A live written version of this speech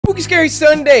Spooky Scary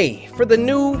Sunday for the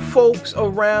new folks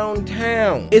around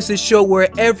town. It's a show where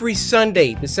every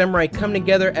Sunday the samurai come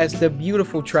together as the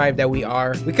beautiful tribe that we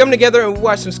are. We come together and we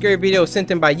watch some scary videos sent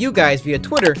in by you guys via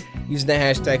Twitter using the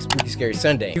hashtag Spooky Scary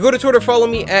Sunday. You go to Twitter, follow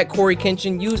me at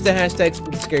CoryKenshin, use the hashtag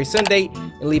Spooky Scary Sunday,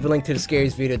 and leave a link to the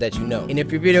scariest video that you know. And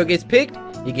if your video gets picked,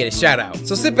 you get a shout out.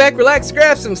 So sit back, relax,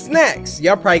 grab some snacks.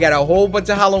 Y'all probably got a whole bunch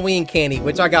of Halloween candy,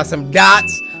 which I got some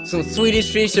dots, some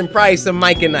Swedish fish, and probably some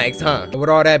Mike and Ikes, huh? And with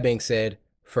all that being said,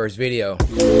 first video.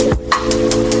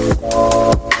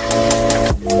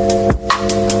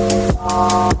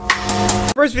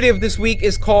 First video of this week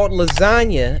is called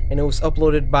Lasagna, and it was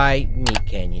uploaded by Meat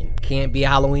Canyon. Can't be a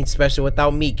Halloween special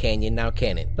without Meat Canyon, now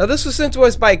can it? Now this was sent to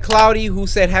us by Cloudy, who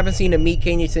said, haven't seen a Meat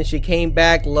Canyon since she came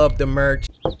back, loved the merch.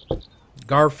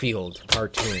 Garfield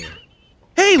cartoon.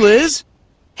 Hey, Liz!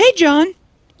 Hey, John!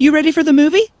 You ready for the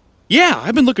movie? Yeah,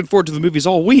 I've been looking forward to the movies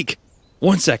all week.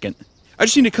 1 second. I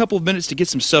just need a couple of minutes to get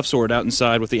some stuff sorted out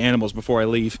inside with the animals before I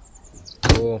leave.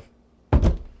 Cool.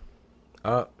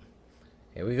 Here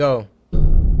we go.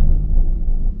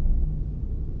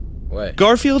 What?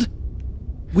 Garfield,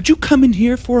 would you come in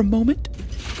here for a moment?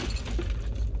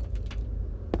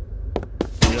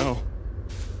 Meow.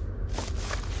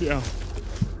 Meow.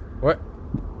 What?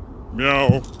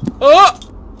 Meow. Oh!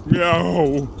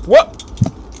 Meow. What?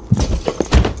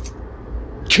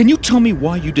 Can you tell me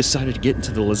why you decided to get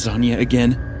into the lasagna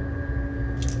again?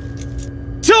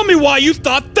 Tell me why you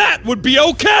thought that would be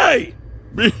okay!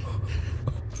 Meow.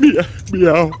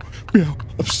 Meow. Meow.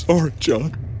 I'm sorry,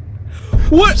 John.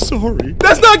 What? Sorry.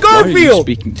 That's not Garfield! Why are you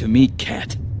speaking to me,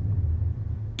 cat?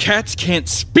 Cats can't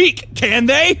speak, can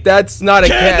they? That's not a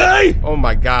cat. Can they? Oh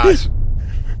my gosh.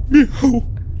 Meow.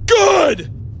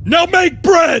 Good! Now make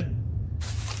bread!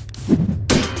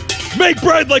 Make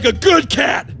bread like a good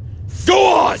cat! Go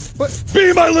on! What?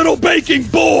 Be my little baking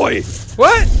boy!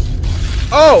 What?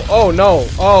 Oh no.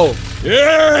 Oh.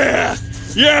 Yeah!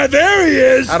 Yeah, there he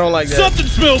is! I don't like that. Something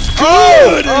smells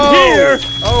good in here!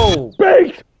 Oh.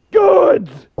 Baked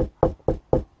goods!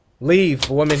 Leave,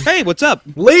 woman. Hey, what's up?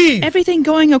 Leave! Everything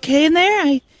going okay in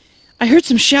there? I heard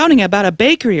some shouting about a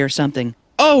bakery or something.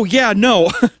 Oh, yeah, no.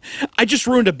 I just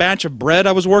ruined a batch of bread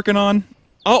I was working on.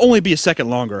 I'll only be a second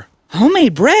longer.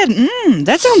 Homemade bread?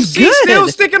 That sounds good! She's still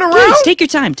sticking around? Please, take your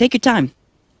time, take your time.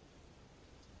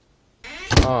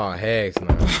 Oh, heck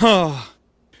no. Oh,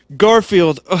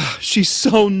 Garfield, she's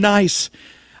so nice.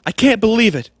 I can't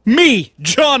believe it. Me,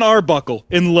 John Arbuckle,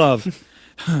 in love.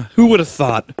 Who would have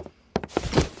thought?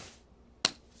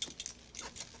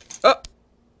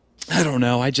 I don't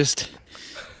know, I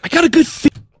got a good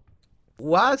feeling.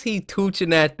 Why is he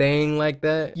tooching that thing like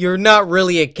that? You're not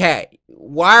really a cat.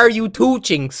 Why are you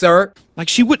tooching, sir? Like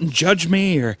she wouldn't judge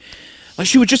me, or like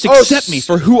she would just accept me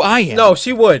for who I am. No,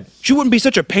 she would. She wouldn't be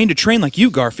such a pain to train like you,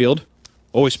 Garfield.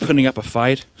 Always putting up a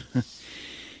fight.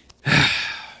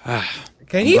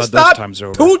 Can you stop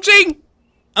tooching?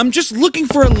 I'm just looking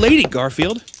for a lady,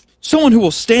 Garfield. Someone who will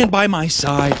stand by my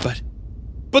side,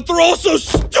 but they're all so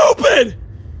stupid!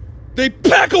 They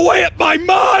pack away at my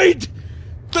mind!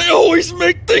 They always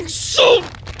make things so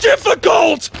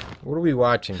difficult! What are we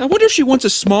watching? I wonder if she wants a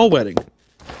small wedding.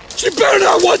 She better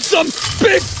not want some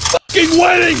big fucking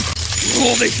wedding!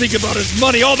 All they think about is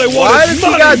money, all they want is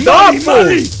money,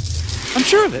 money! I'm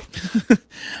sure of it.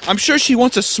 I'm sure she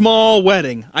wants a small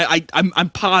wedding. I'm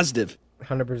positive.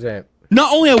 100%.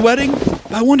 Not only a wedding,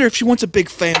 but I wonder if she wants a big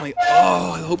family.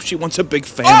 Oh, I hope she wants a big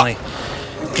family.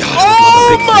 God,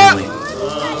 I would love a big family.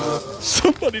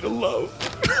 Somebody to love.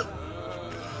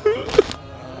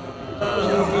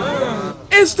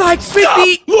 It's like 50.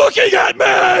 Stop looking at me!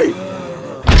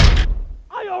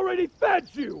 I already fed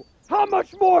you. How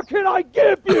much more can I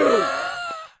give you?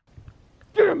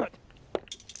 Damn it.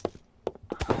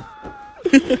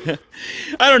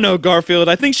 I don't know, Garfield.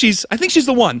 I think she's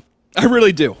the one. I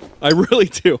really do. I really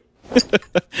do.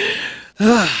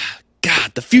 God,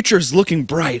 the future is looking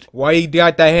bright. Why you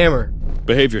got that hammer?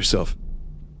 Behave yourself.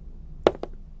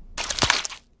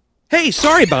 Hey,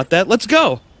 sorry about that. Let's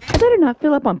go. I better not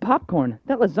fill up on popcorn.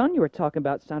 That lasagna you were talking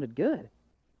about sounded good.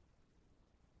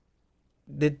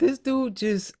 Did this dude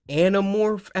just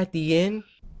anamorph at the end?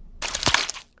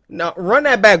 Now, run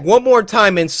that back one more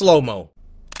time in slow-mo.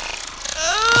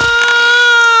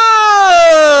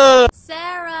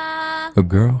 Sarah! A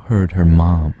girl heard her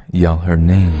mom yell her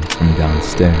name from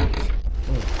downstairs.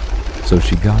 So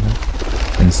she got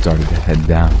up and started to head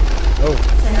down.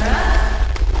 Sarah!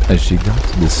 As she got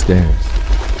to the stairs,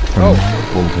 her mom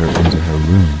pulled her into her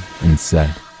room and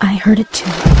said, I heard it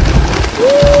too.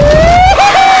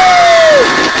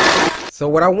 So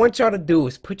what I want y'all to do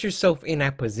is put yourself in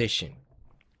that position.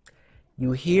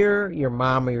 You hear your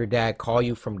mom or your dad call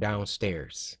you from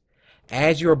downstairs.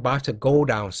 As you're about to go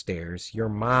downstairs, your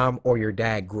mom or your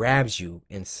dad grabs you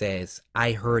and says,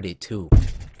 I heard it too.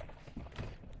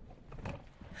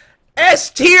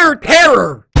 S-tier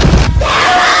terror!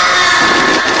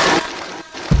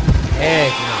 Heck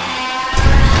no.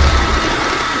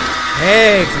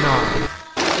 Heck no.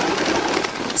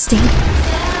 Stay.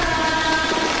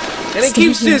 And it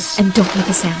keeps just and don't make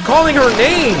a sound. Calling her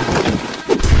name.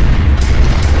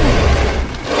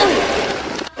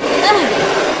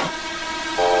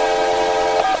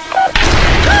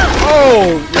 Oh,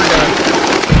 you're done.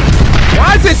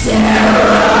 Why is it?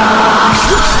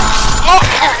 Oh.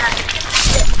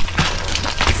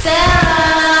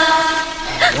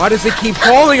 Why does it keep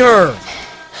calling her?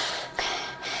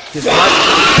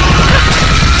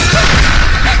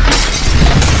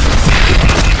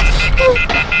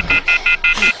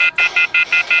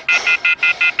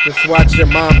 Just watch your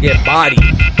mom get bodied.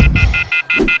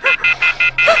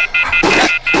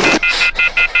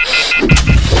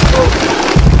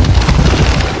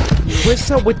 What's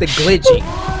up with the glitching?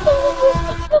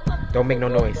 Don't make no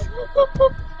noise.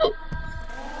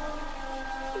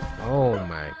 Oh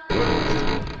my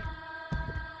goodness.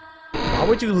 Why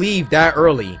would you leave that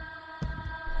early?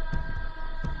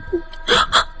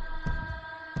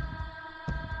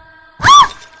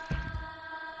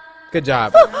 Good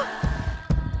job.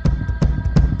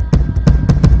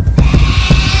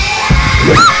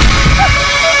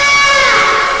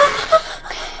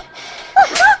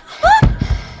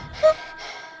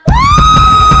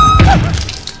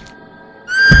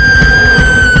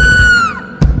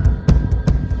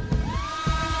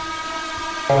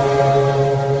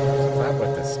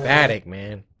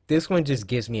 Man, this one just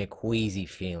gives me a queasy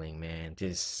feeling, man.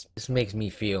 Just makes me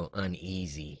feel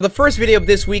uneasy. The first video of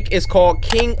this week is called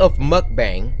King of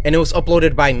Mukbang, and it was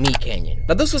uploaded by MoreCoryxKenshin.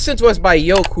 Now this was sent to us by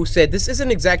Yoke, who said this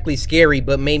isn't exactly scary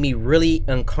but made me really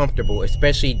uncomfortable,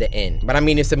 especially the end. But I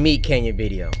mean, it's a MoreCoryxKenshin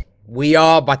video. We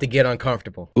all about to get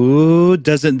uncomfortable. Ooh,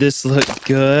 doesn't this look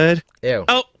good? Ew.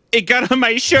 Oh, it got on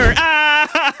my shirt.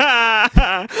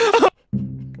 Ah!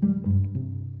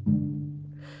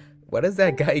 Why does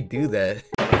that guy do that?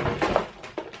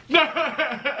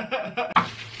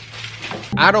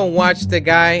 I don't watch the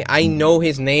guy. I know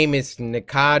his name is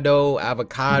Nikado,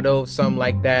 Avocado, something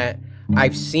like that.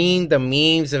 I've seen the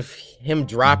memes of him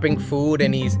dropping food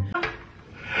and he's...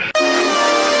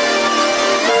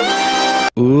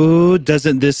 Ooh,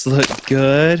 doesn't this look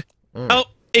good? Oh,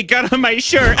 it got on my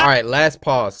shirt. Alright, last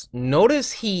pause.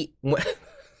 Notice he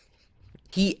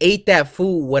ate that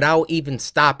food without even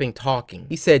stopping talking.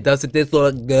 He said, doesn't this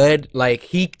look good? Like,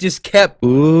 he just kept...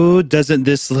 Ooh, doesn't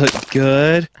this look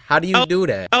good? How do you do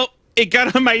that? Oh, it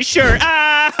got on my shirt.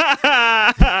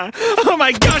 Ah! Oh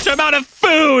my gosh, I'm out of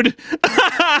food. No,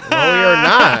 you're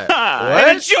not. What?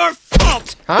 And it's your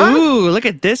fault. Huh? Ooh, look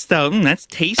at this, though. That's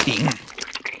tasty.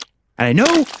 And I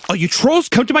know all you trolls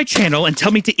come to my channel and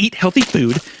tell me to eat healthy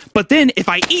food, but then if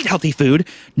I eat healthy food,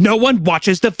 no one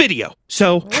watches the video.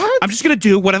 So I'm just gonna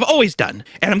do what I've always done,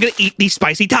 and I'm gonna eat these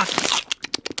spicy tacos.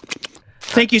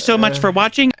 Thank you so much for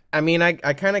watching. I mean, I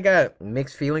kind of got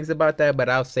mixed feelings about that, but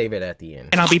I'll save it at the end.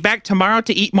 And I'll be back tomorrow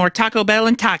to eat more Taco Bell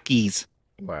and Takis.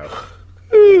 Wow.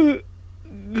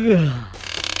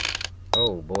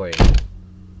 Oh boy.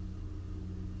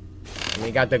 I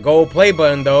mean, got the gold play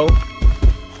button though.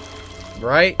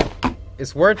 Right?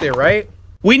 It's worth it, right?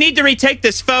 We need to retake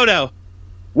this photo.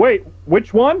 Wait,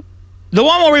 which one? The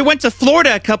one where we went to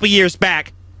Florida a couple years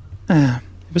back. It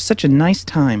was such a nice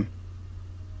time.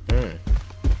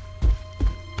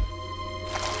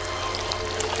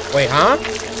 Wait, huh?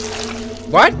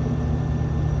 What?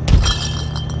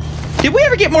 Did we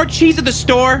ever get more cheese at the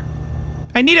store?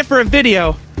 I need it for a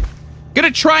video. Gonna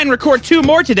try and record 2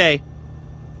 more today.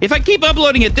 If I keep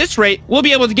uploading at this rate, we'll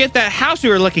be able to get that house we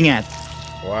were looking at.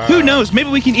 Wow. Who knows? Maybe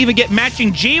we can even get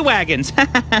matching G-Wagons.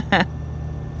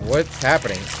 What's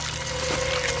happening?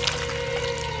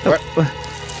 What?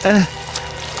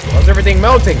 How's everything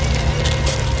melting?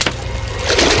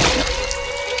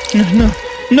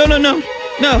 No.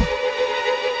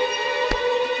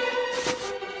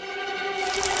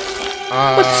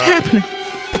 What's happening?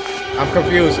 I'm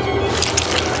confused.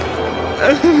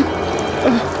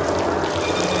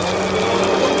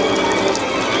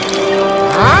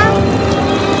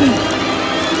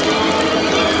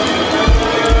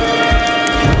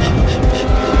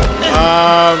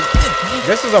 Huh?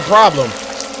 This is a problem.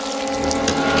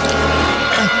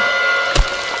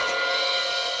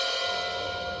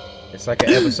 It's like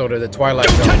an episode of the Twilight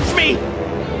Zone. Don't touch me!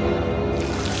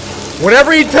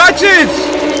 Whatever he touches!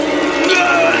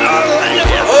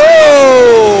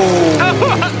 Oh!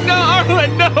 no,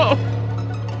 Arlen, no!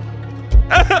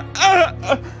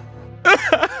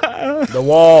 The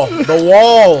wall. The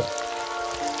wall.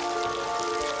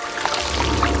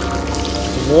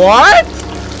 What?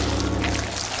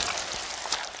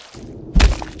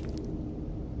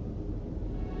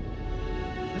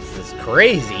 This is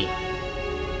crazy.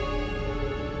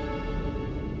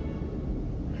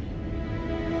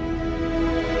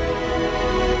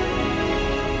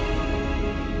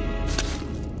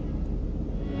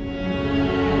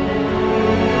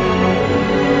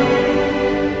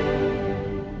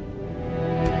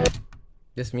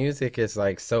 This music is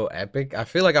like so epic. I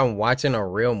feel like I'm watching a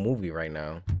real movie right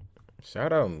now.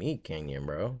 Shout out me, Kenyon,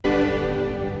 bro.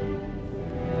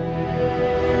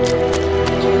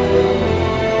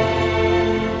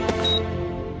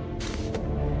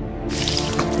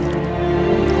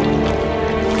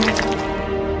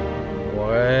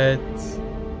 What?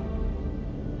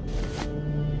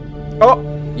 Oh,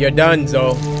 you're done,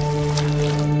 Zo.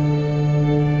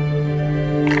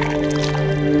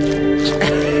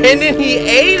 And then he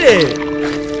ate it.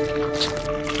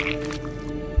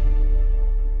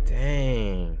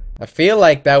 Dang. I feel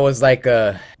like that was like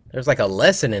there's like a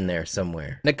lesson in there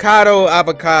somewhere. Nikado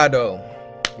Avocado.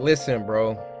 Listen,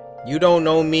 bro. You don't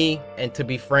know me, and to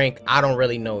be frank, I don't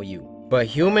really know you. But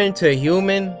human to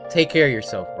human, take care of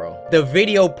yourself, bro. The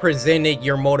video presented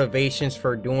your motivations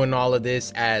for doing all of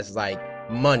this as like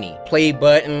money, play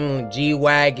button,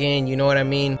 G-Wagon, you know what I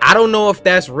mean? I don't know if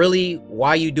that's really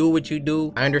why you do what you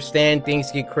do. I understand things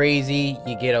get crazy,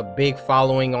 you get a big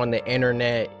following on the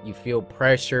internet, you feel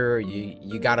pressure,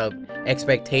 you got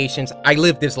expectations. I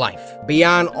live this life.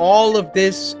 Beyond all of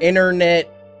this internet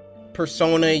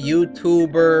persona,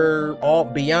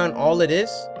 YouTuber, beyond all of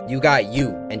this, you got you.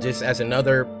 And just as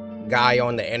another guy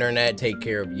on the internet, take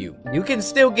care of you. You can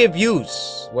still get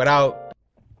views without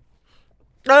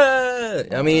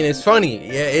I mean, it's funny.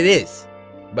 Yeah, it is.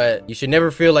 But you should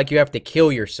never feel like you have to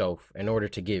kill yourself in order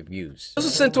to get views. This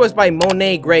was sent to us by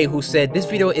Monet Gray, who said, this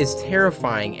video is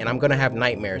terrifying and I'm gonna have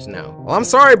nightmares now. Well, I'm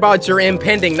sorry about your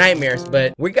impending nightmares,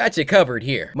 but we got you covered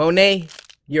here. Monet,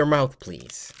 your mouth,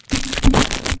 please.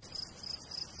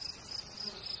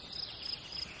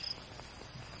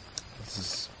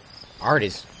 Art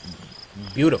is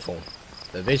beautiful.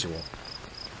 The visual.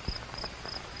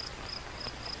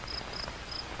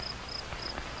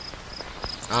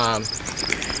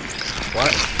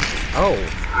 What? Oh.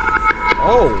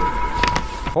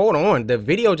 Hold on. The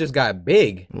video just got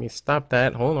big. Let me stop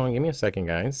that. Hold on. Give me a second,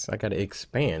 guys. I gotta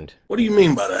expand. What do you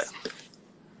mean by that?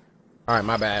 Alright,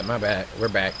 my bad. My bad. We're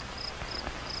back.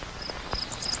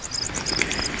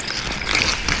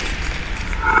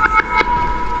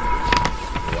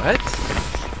 What?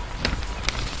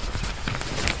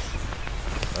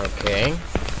 Okay.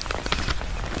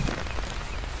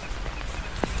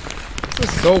 This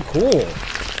is so cool.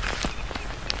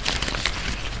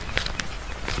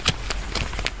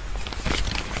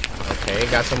 Okay,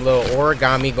 got some little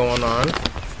origami going on.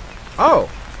 Oh,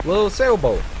 little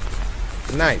sailboat.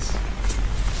 Nice.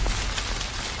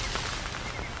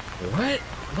 What?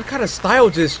 What kind of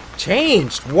style just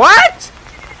changed? What?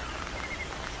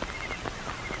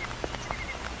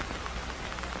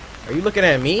 Are you looking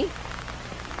at me?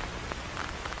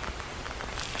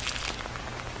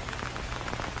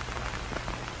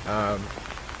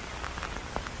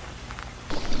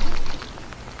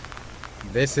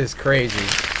 This is crazy.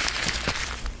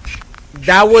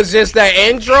 That was just the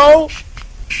intro?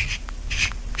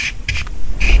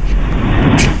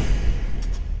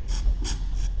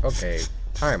 Okay,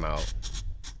 time out.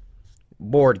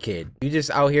 Bored kid. You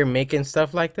just out here making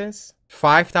stuff like this?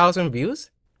 5,000 views?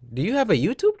 Do you have a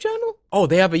YouTube channel? Oh,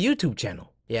 they have a YouTube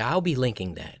channel. Yeah, I'll be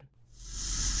linking that.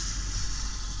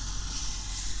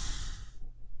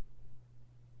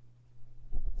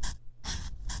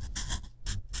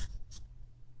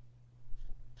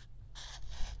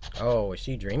 Oh, is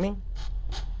she dreaming?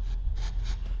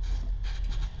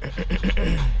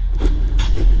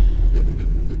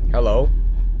 Hello?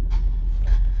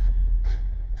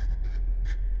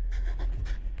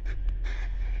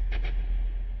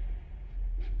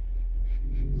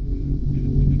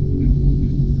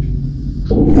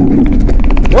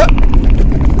 What?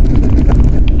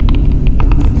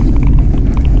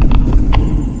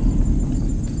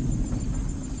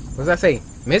 What does that say?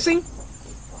 Missing?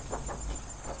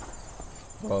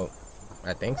 Well,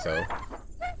 I think so.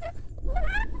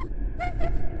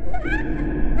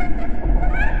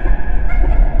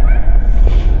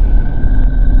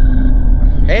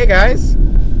 Hey guys.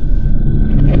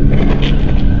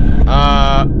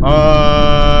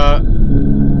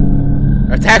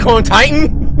 Attack on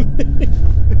Titan?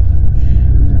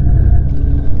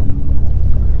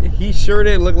 sure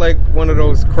did look like one of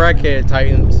those crackhead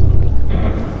titans.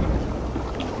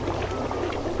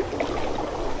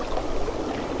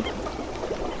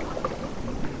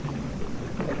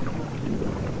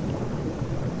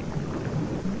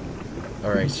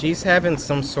 Alright, she's having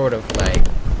some sort of like...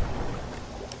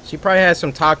 She probably has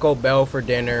some Taco Bell for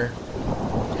dinner.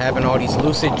 Having all these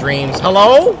lucid dreams.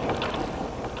 Hello?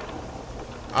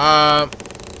 I'm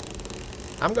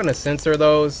gonna censor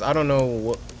those. I don't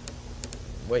know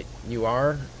what you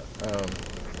are.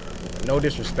 No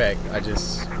disrespect. I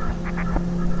just...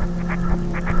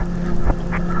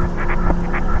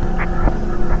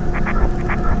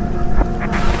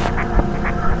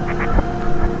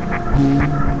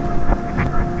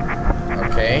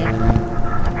 Okay.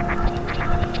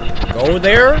 Go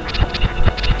there.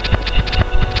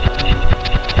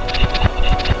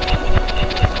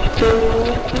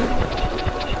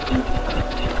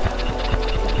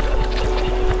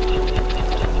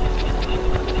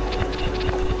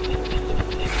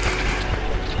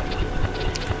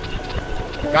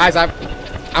 Guys, I'm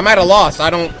at a loss. I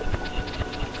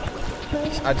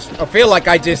feel like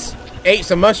I just ate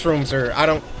some mushrooms, or I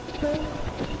don't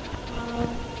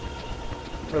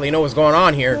really know what's going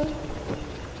on here.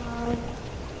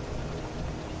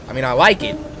 I mean, I like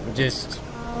it. I'm just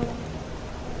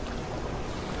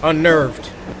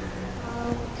unnerved.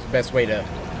 It's the best way to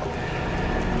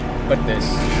put this.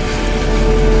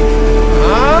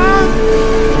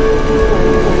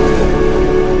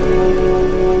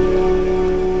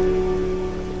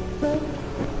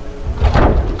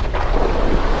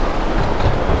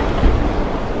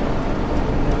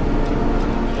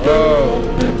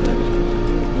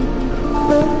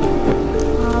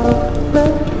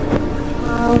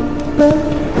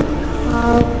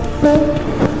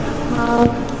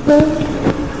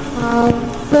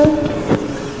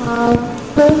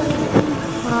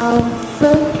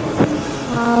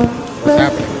 What's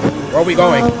happening? Where are we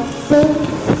going?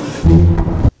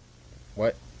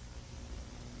 What?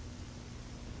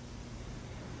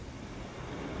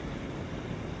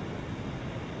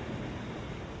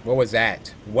 What was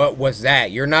that? What was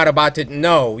that? You're not about to...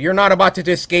 No, you're not about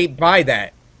to escape by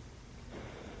that.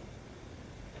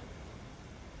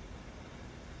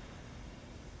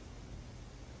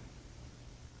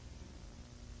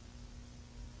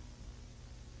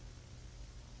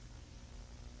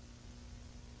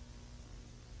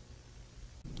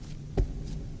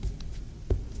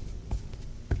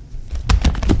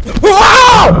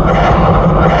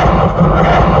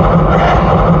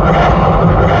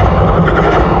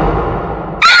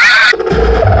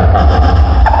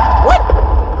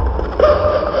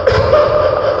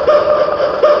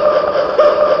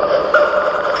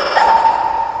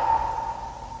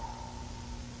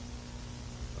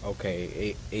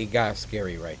 Okay, it got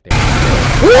scary right there.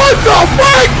 What the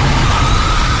fuck?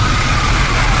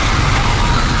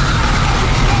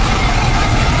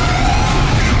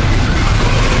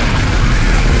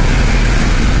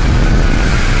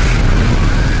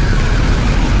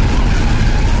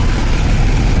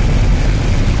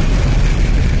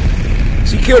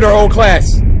 She killed her whole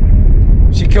class.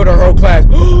 She killed her whole class.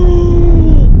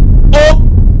 Oh!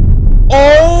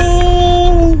 Oh!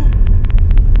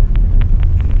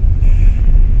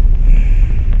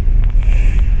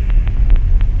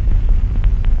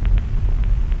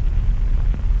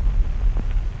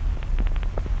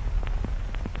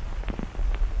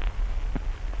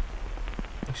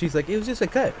 She's like, it was just a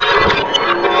cut.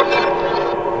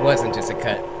 It wasn't just a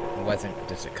cut. It wasn't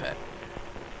just a cut.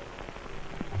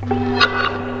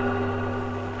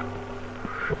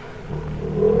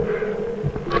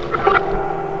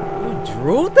 You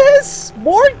drew this,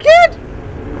 board kid?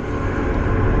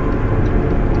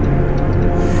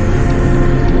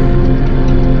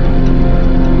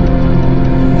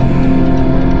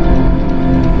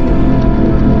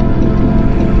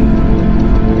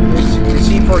 Did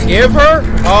she forgive her?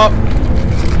 Oh,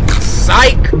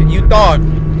 psych! You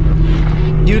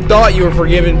thought you were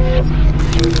forgiven.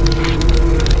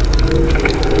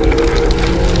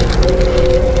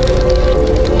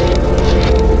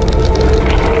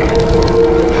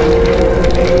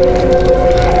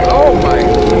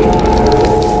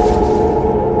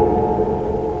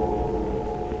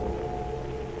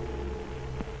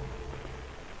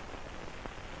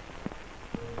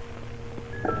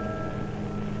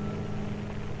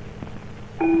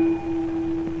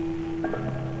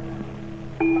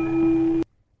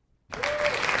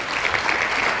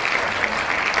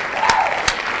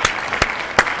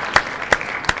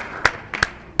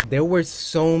 There were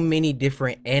so many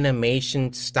different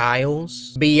animation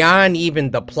styles beyond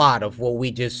even the plot of what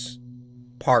we just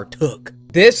partook.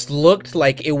 This looked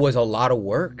like it was a lot of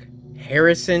work.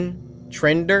 Harrison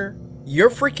Trender,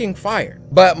 you're freaking fire.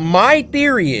 But my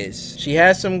theory is she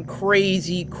has some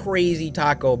crazy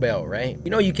Taco Bell, right?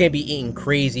 You know you can't be eating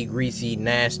crazy, greasy,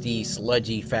 nasty,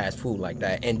 sludgy fast food like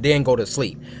that and then go to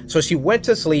sleep. So she went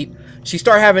to sleep. She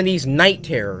started having these night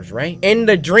terrors, right? In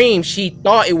the dream, she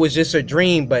thought it was just a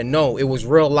dream, but no, it was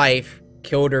real life.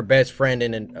 Killed her best friend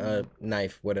in a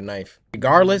knife with a knife.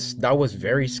 Regardless, that was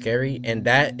very scary, and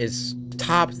that is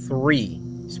top 3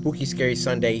 Spooky Scary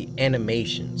Sunday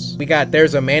animations. We got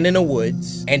There's a Man in the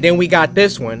Woods, and then we got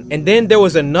this one, and then there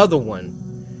was another one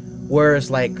where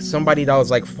it's like somebody that was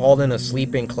like falling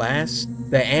asleep in class.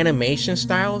 The animation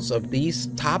styles of these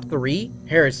top 3,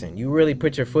 Harrison, you really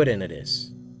put your foot into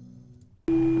this.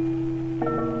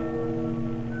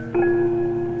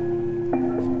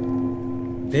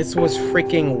 This was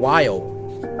freaking wild.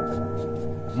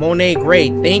 Monet Gray,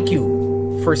 thank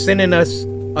you for sending us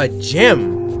a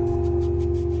gem.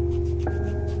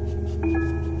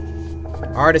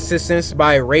 Art assistance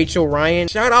by Rachel Ryan.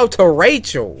 Shout out to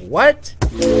Rachel. What?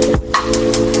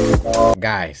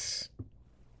 Guys,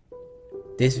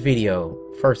 this video,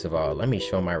 first of all, let me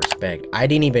show my respect. I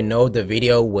didn't even know the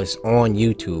video was on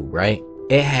YouTube, right?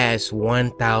 It has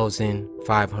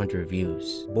 1,500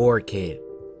 views. Bored Kid,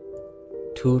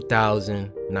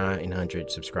 2,900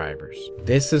 subscribers.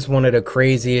 This is one of the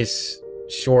craziest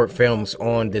short films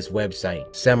on this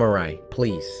website. Samurai,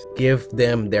 please give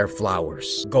them their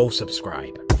flowers. Go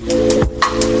subscribe.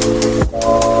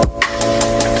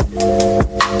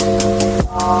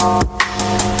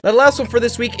 The last one for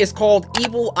this week is called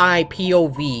Evil Eye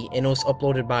POV, and it was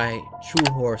uploaded by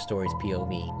True Horror Stories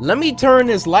POV. Let me turn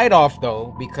this light off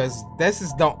though, because this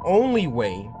is the only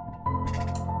way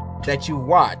that you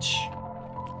watch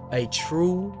a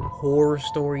True Horror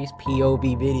Stories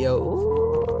POV video.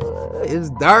 Ooh, it's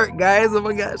dark, guys. Oh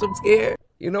my gosh, I'm scared.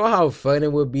 You know how fun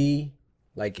it would be,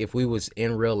 like, if we was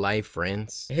in real life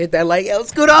friends? Hit that like, yo,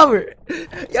 scoot over.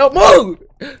 Yo, move.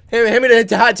 Hand me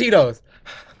the hot Cheetos.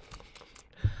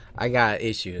 I got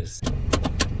issues.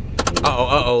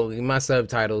 Uh-oh, my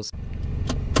subtitles.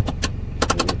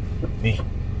 Hey,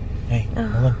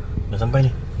 hold on. Dah sampai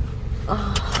ni.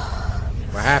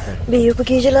 What happened? Bi, you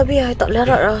pergi je lah, Bi. I tak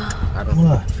larat lah.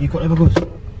 Mula, ikut I bagus.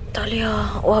 Tak boleh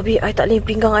lah. Wah, Bi, I tak boleh.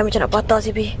 Pinggang I macam nak patah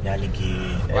si, Bi. Dah lagi.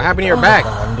 What happened to your back?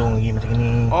 Kandung lagi macam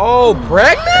ni. Oh,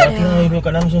 pregnant? Hati lah, I duduk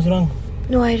kat dalam seorang-seorang.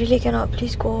 No, I really cannot.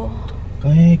 Please go.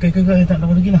 Kau tak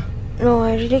dapat lagi lah. No,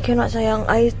 I really cannot, sayang.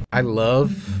 I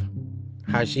love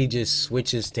how she just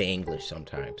switches to English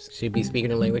sometimes. She'd be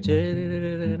speaking a language.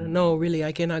 No, really,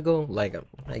 I cannot go. Like,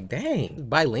 dang,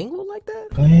 bilingual like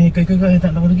that? Kau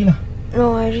tak dapat lagi lah.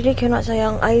 No, I really cannot,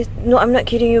 sayang. No, I'm not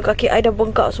kidding you. Kaki I dah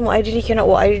bengkak semua. I really cannot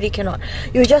walk. I really cannot.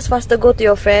 You just faster go to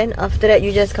your friend. After that,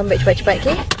 you just come back cepat-cepat,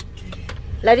 okay?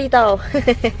 Lari tau.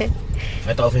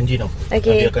 I tak off engine tau.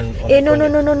 Okay.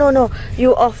 No.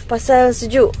 You off. Pasal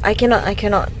sejuk. I cannot.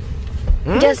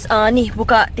 Just, ni,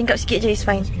 buka tingkap sikit je. It's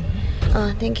fine.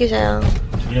 Thank you, sayang.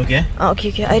 You okay?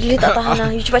 Okay. I really tak tahan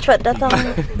lah. You cepat-cepat datang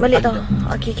balik tau.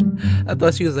 Okay. I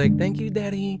thought she was like, thank you,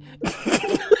 daddy.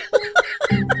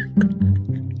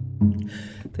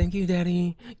 Thank you,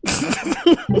 daddy.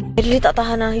 I really tak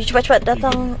tahan lah. You cepat-cepat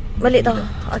datang balik tau.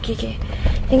 Okay.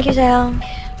 Thank you, sayang.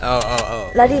 Oh.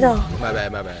 Lari tau. My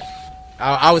bad.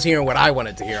 I was hearing what I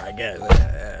wanted to hear, I guess.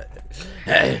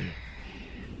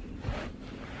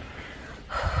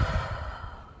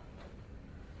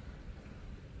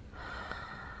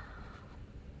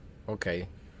 Okay,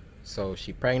 so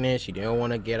she pregnant. She didn't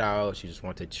want to get out. She just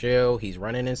wanted to chill. He's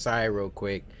running inside real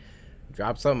quick.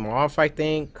 Drop something off, I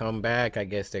think. Come back. I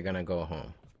guess they're gonna go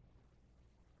home.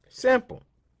 Simple.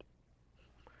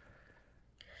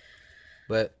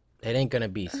 But it ain't gonna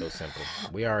be so simple.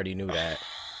 We already knew that.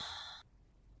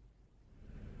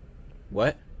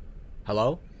 What?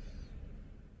 Hello?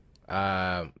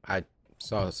 I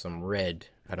saw some red.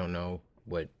 I don't know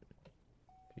what.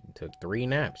 You took 3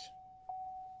 naps.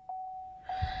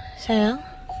 Sayang?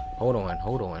 Hold on.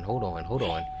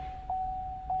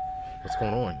 What's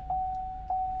going on?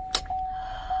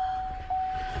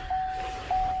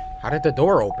 How did the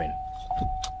door open?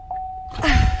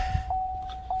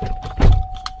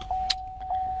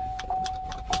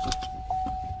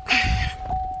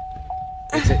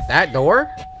 Is it that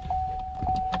door?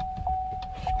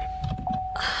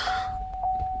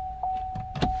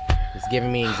 It's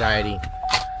giving me anxiety.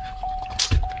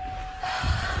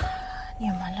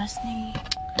 Dia malas ni.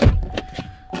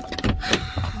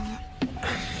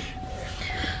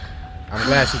 I'm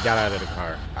glad she got out of the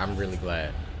car. I'm really glad.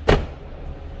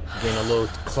 Getting a little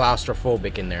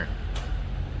claustrophobic in there.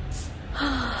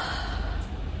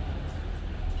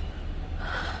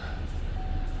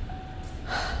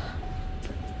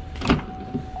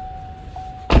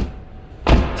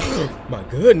 My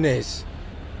goodness.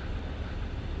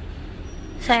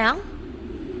 Sayang?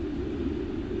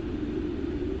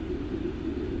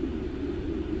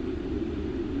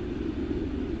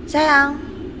 Sayang?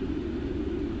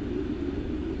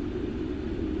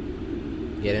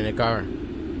 Get in the car.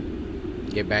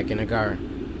 Get back in the car.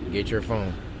 Get your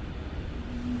phone.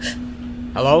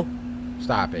 Hello?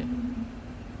 Stop it.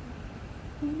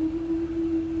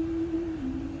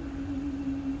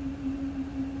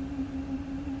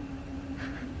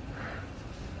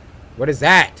 What is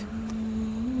that?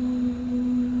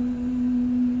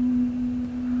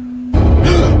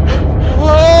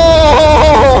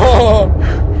 Oh!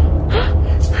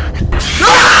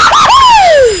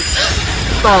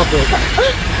 Stop it.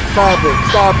 Stop it.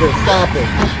 Stop it. Stop it.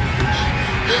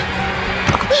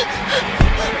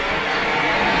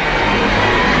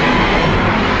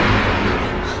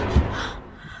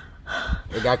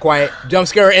 It got quiet. Jump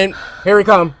scare in. Here we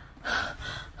come.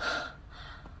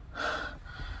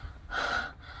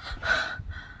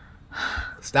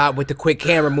 Stop with the quick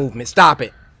camera movement. Stop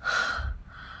it.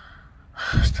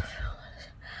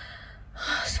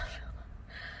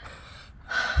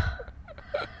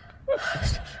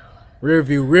 Rear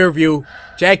view, rear view.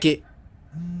 Check it.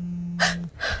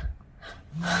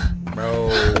 Bro,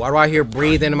 why do I hear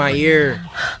breathing in my ear?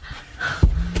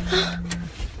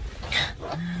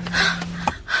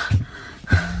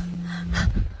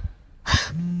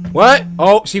 What?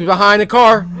 Oh, she's behind the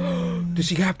car. Does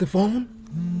she have the phone?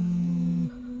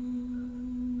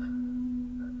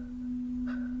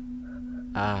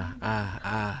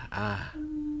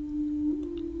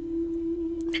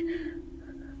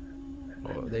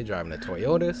 Oh, they driving a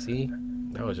Toyota. See,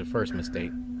 that was your first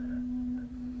mistake.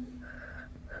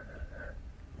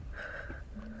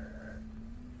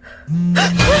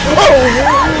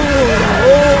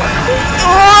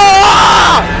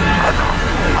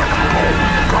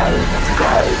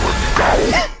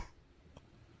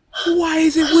 Why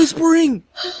is it whispering?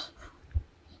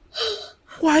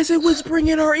 Why is it whispering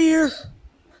in our ear?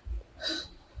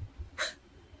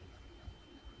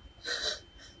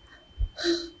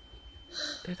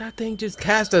 Did that thing just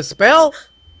cast a spell?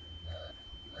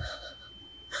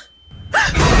 I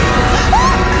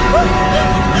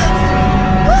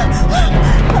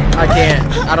can't.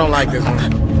 I don't like this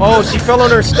one. Oh, she fell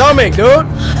on her stomach, dude.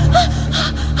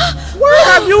 Where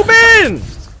have you been?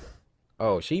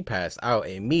 Oh, she passed out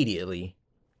immediately.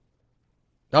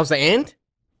 That was the end?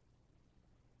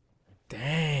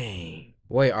 Dang.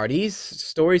 Wait, are these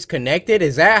stories connected?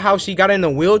 Is that how she got in the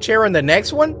wheelchair in the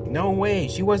next one? No way,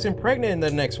 she wasn't pregnant in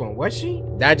the next one, was she?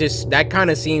 That kind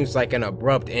of seems like an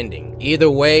abrupt ending.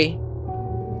 Either way,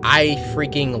 I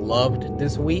freaking loved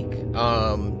this week.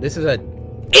 This is a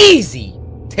easy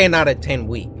 10 out of 10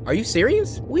 week. Are you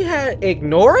serious? We had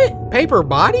Ignore It, Paper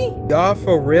Body. Y'all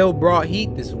for real brought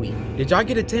heat this week. Did y'all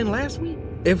get a 10 last week?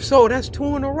 If so, that's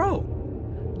 2 in a row.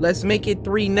 Let's make it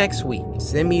 3 next week.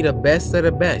 Send me the best of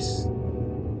the best.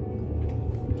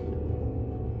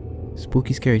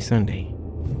 Spooky Scary Sunday.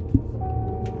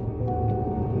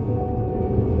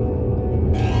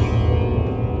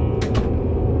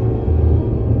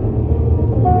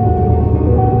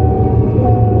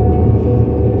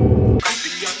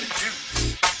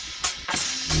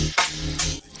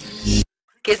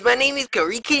 Cause my name is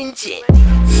Coryxkenshin.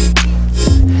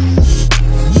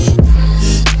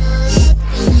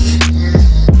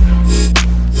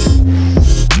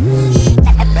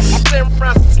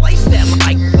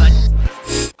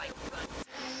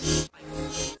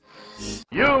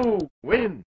 You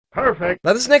win. Perfect.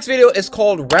 Now this next video is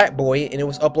called Rat Boy and it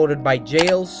was uploaded by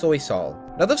Jail Soy Sol.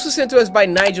 Now this was sent to us by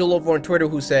Nigel over on Twitter,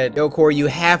 who said, "Yo Corey, you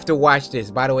have to watch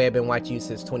this. By the way, I've been watching you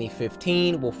since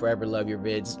 2015. Will forever love your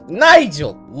vids."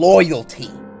 Nigel, loyalty.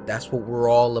 That's what we're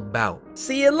all about.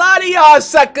 See, a lot of y'all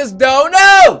suckers don't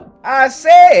know. I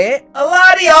said, a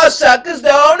lot of y'all suckers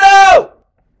don't know.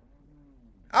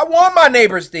 I want my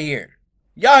neighbors to hear.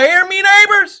 Y'all hear me,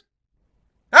 neighbors?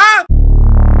 Huh?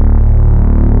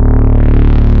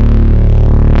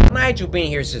 Nigel been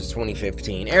here since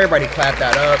 2015. Everybody clap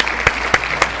that up.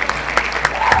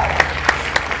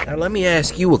 Now let me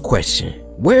ask you a question.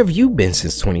 Where have you been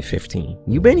since 2015?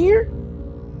 You been here?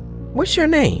 What's your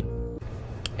name?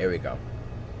 Here we go.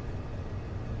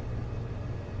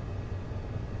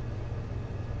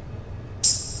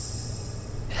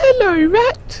 Hello,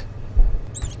 rat.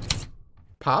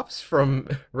 Pops from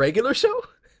Regular Show?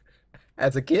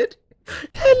 As a kid?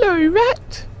 Hello,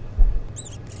 rat.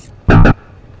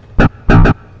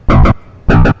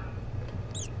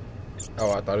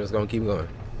 Oh, I thought it was gonna keep going.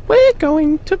 We're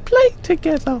going to play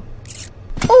together.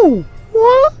 Oh,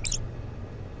 what?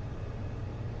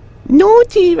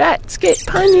 Naughty rats get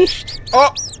punished.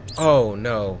 Oh! Oh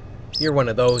no. You're one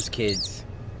of those kids.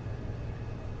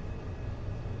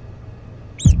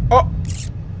 Oh!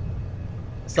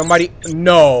 Somebody...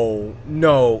 No.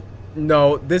 No.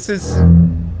 No. This is...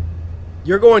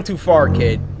 You're going too far,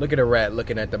 kid. Look at a rat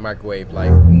looking at the microwave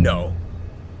like, no.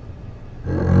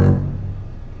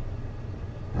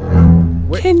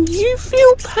 What? Can you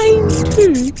feel pain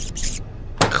too?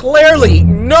 Clearly,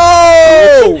 no!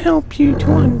 I can help you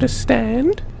to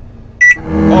understand.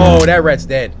 Oh, that rat's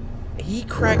dead. He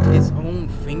cracked his own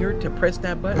finger to press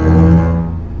that button.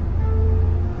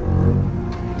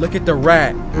 Look at the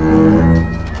rat.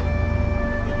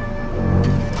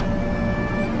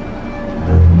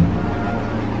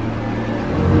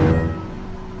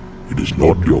 It is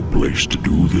not your place to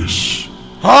do this.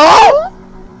 Huh?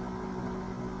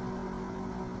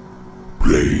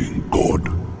 Playing God.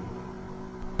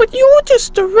 But you're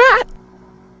just a rat.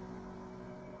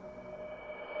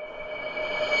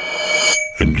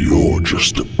 And you're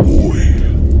just a boy.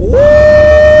 Woo!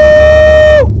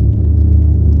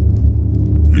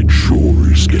 It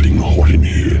sure is getting hot in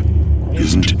here,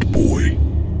 isn't it, boy?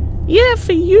 Yeah,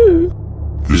 for you.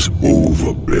 This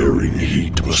overbearing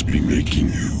heat must be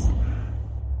making you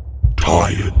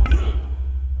tired.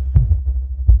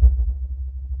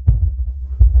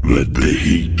 Let the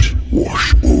heat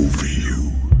wash over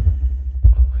you.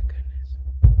 Oh my goodness.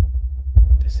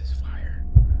 This is fire.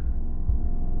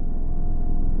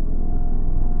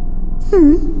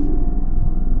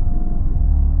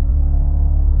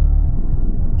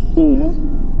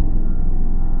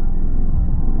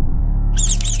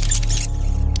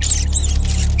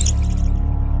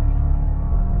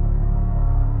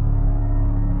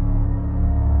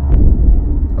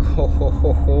 Ho ho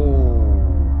ho ho.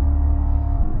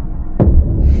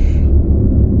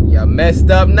 You messed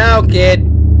up now, kid.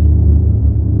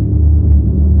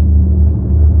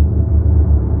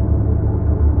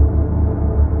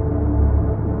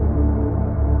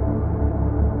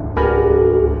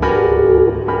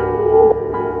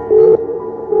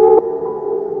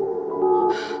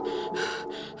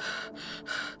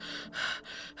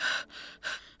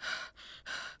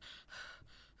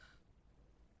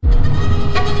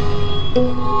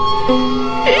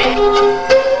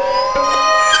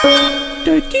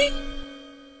 Turkey?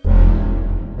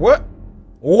 What?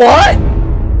 What?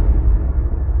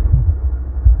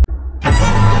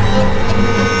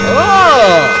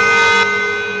 Oh!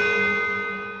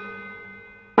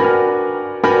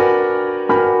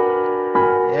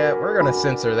 Yeah, we're gonna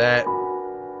censor that.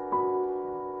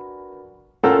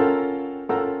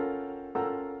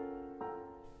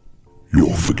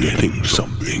 You're forgetting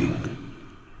something.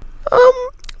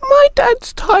 My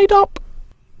dad's tied up.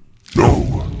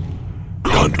 No.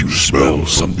 Can't you smell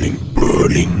something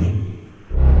burning?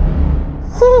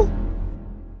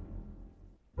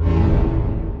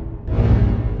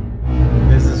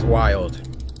 This is wild.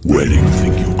 Where do you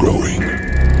think you're going?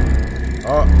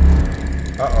 Oh.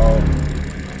 Uh-oh.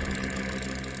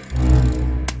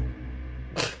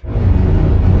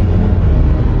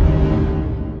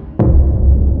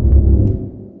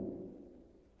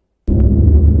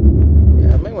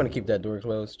 Yeah, I might want to keep that door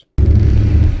closed.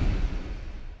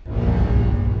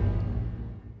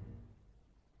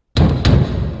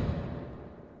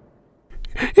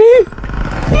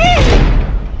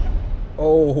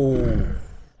 Oh.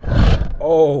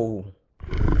 Oh.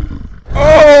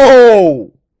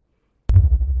 Oh!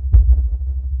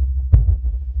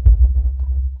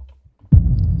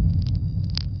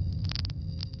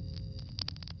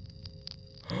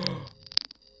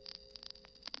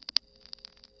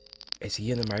 Is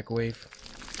he in the microwave?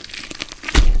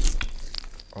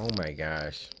 Oh my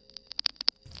gosh.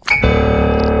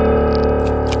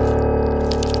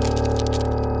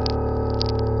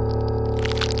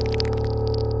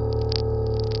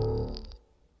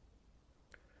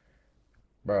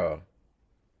 Bro,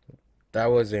 that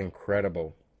was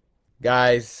incredible.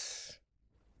 Guys,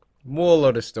 moral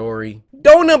of the story,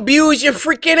 don't abuse your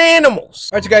freaking animals.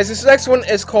 Alright, you guys, this next one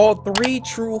is called 3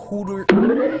 True Hooters.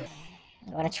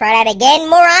 You wanna try that again,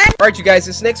 moron? Alright, you guys,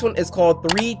 this next one is called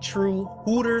 3 True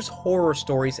Hooters Horror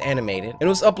Stories Animated. And it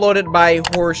was uploaded by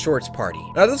Horror Shorts Party.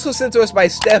 Now, this was sent to us by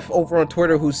Steph over on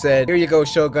Twitter, who said, "Here you go,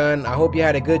 Shogun. I hope you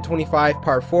had a good 25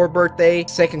 part 4 birthday.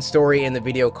 Second story in the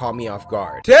video caught me off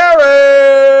guard.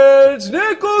 Terrence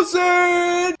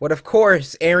Nicholson!" But of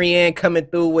course, Ariane coming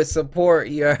through with support.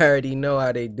 You already know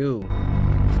how they do.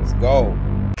 Let's go.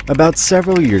 About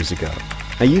several years ago,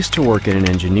 I used to work at an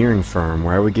engineering firm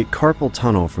where I would get carpal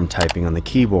tunnel from typing on the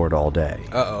keyboard all day.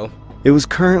 Uh-oh. It was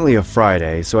currently a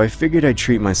Friday, so I figured I'd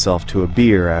treat myself to a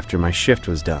beer after my shift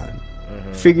was done.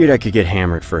 Figured I could get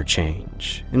hammered for a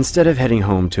change, instead of heading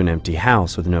home to an empty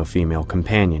house with no female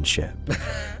companionship.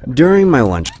 During my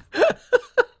lunch...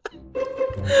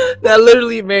 That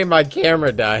literally made my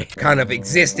camera die. What kind of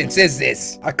existence is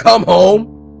this? I come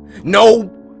home,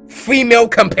 no female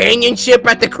companionship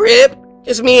at the crib?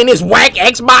 Just me and this whack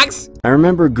Xbox? I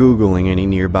remember Googling any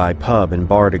nearby pub and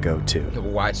bar to go to.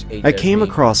 Watch HSV. I came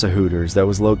across a Hooters that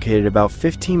was located about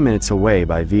 15 minutes away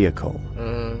by vehicle.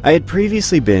 I had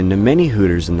previously been to many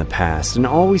Hooters in the past and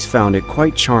always found it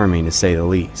quite charming to say the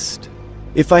least.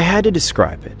 If I had to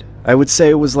describe it, I would say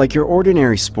it was like your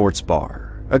ordinary sports bar,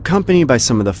 accompanied by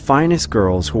some of the finest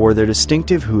girls who wore their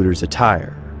distinctive Hooters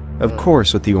attire, of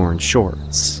course with the orange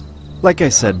shorts. Like I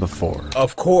said before.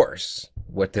 Of course,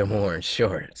 with them orange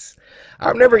shorts.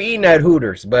 I've never eaten at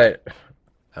Hooters, but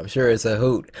I'm sure it's a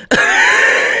hoot.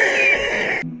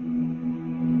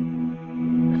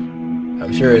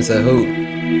 I'm sure it's a hoot.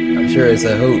 I'm sure it's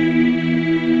a hoot.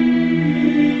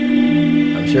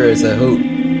 I'm sure it's a hoot.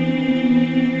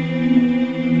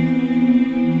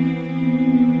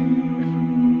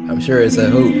 I'm sure it's a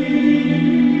hoot.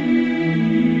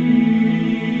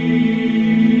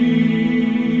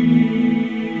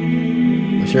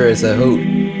 I'm sure it's a hoot.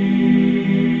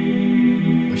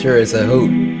 I'm sure it's a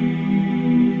hoot.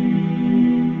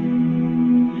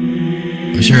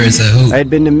 I'm sure it's a hoot. I had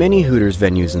been to many Hooters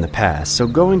venues in the past, so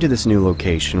going to this new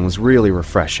location was really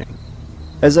refreshing.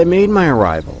 As I made my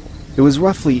arrival, it was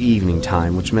roughly evening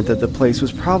time, which meant that the place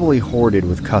was probably hoarded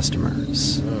with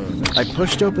customers. I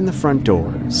pushed open the front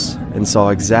doors and saw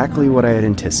exactly what I had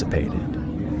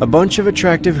anticipated. A bunch of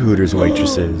attractive Hooters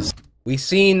waitresses. We've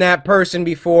seen that person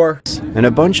before. And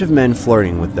a bunch of men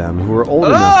flirting with them who were old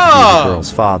enough to be the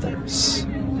girls' fathers.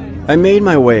 I made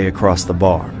my way across the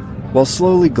bar, while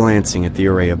slowly glancing at the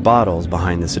array of bottles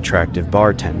behind this attractive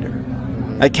bartender.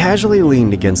 I casually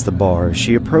leaned against the bar as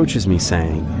she approaches me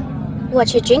saying,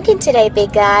 "What you drinking today,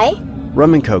 big guy?"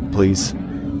 "Rum and Coke, please."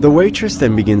 The waitress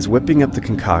then begins whipping up the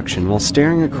concoction while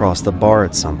staring across the bar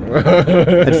at someone.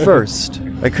 At first,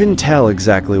 I couldn't tell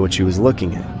exactly what she was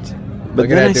looking at. But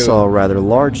then I saw a rather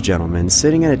large gentleman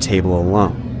sitting at a table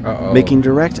alone, making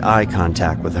direct eye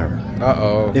contact with her.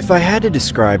 If I had to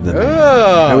describe the man,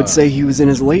 I would say he was in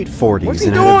his late 40s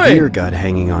and had a beer gut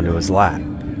hanging onto his lap.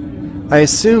 I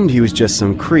assumed he was just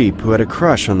some creep who had a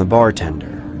crush on the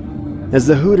bartender. As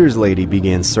the Hooters lady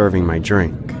began serving my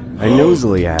drink, I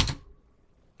nosily asked,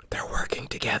 "They're working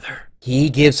together." He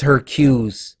gives her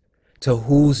cues to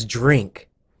whose drink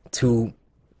to,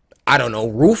 I don't know,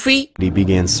 roofie? He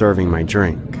began serving my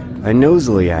drink. I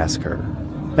nosily asked her,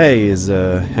 "Hey, is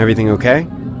everything okay?"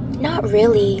 Not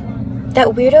really. That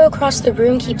weirdo across the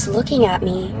room keeps looking at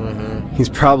me. He's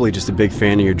probably just a big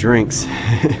fan of your drinks.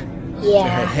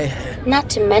 Yeah. Not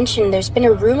to mention, there's been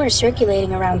a rumor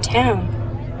circulating around town.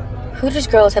 Hooters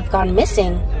girls have gone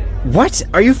missing. What?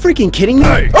 Are you freaking kidding me?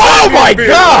 Hey, oh my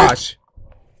gosh!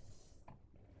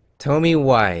 Tell me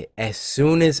why, as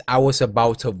soon as I was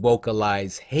about to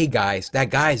vocalize, "Hey guys, that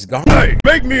guy's gone." Hey,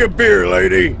 make me a beer,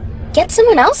 lady. Get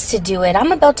someone else to do it.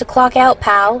 I'm about to clock out,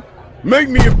 pal. Make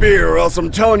me a beer or else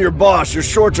I'm telling your boss your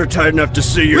shorts are tight enough to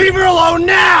see you. Leave her alone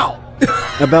now!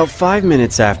 About 5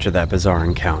 minutes after that bizarre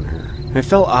encounter, I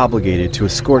felt obligated to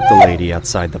escort the lady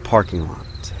outside the parking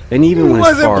lot, and even went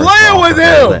as far as to offer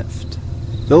her a lift.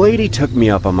 The lady took me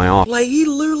up on my offer. Like, he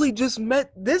literally just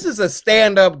met. This is a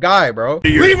stand-up guy, bro.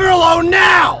 Leave her alone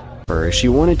now! As she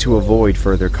wanted to avoid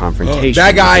further confrontation.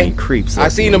 That guy. With any creeps I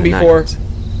seen him before. Night.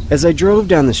 As I drove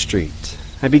down the street,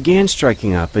 I began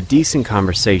striking up a decent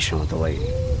conversation with the lady.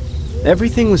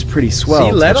 Everything was pretty swell.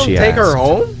 She let him take her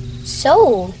home?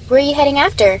 So, where are you heading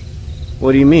after?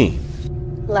 What do you mean?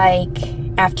 Like,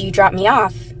 after you drop me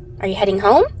off. Are you heading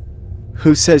home?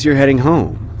 Who says you're heading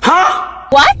home? Huh?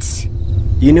 What?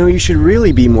 You know, you should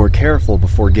really be more careful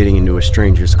before getting into a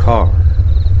stranger's car.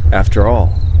 After all,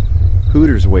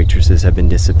 Hooters waitresses have been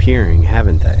disappearing,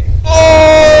 haven't they?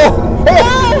 Oh! No!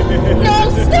 No,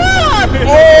 stop!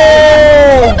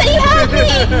 Oh! Somebody help me!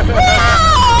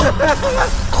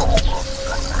 No!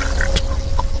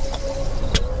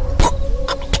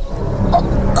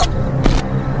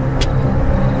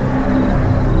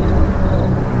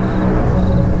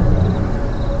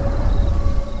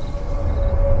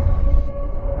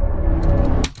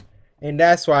 And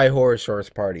that's why Horror Shorts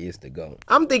Party is the go.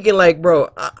 I'm thinking like, bro,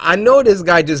 I know this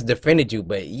guy just defended you,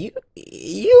 but you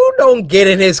don't get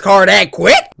in his car that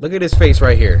quick. Look at his face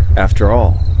right here. After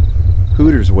all,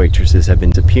 Hooters waitresses have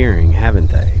been disappearing, haven't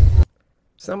they?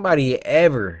 Somebody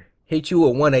ever hit you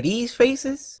with one of these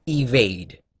faces?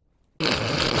 Evade.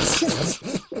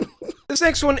 This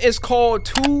next one is called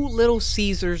Two Little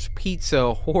Caesars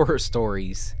Pizza Horror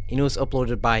Stories. And it was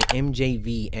uploaded by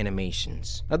MJV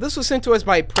Animations. Now this was sent to us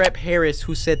by Prep Harris,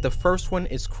 who said the first one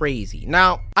is crazy.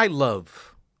 Now, I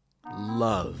love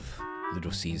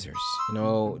Little Caesars. You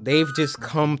know, they've just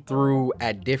come through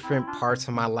at different parts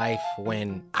of my life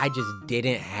when I just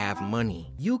didn't have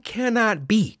money. You cannot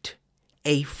beat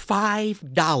a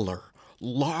 $5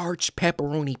 large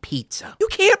pepperoni pizza. You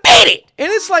can't beat it!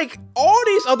 And it's like all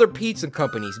these other pizza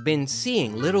companies been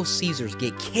seeing Little Caesars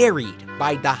get carried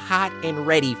by the hot and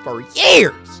ready for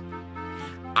years.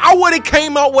 I would have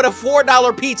came out with a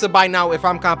 $4 pizza by now if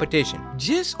I'm competition.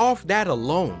 Just off that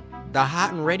alone, the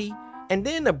hot and ready, and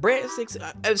then the breadsticks,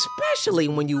 especially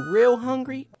when you real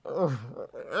hungry.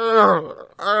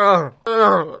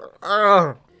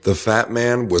 The fat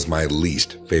man was my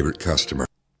least favorite customer.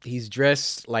 He's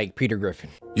dressed like Peter Griffin.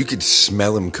 You could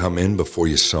smell him come in before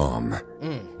you saw him.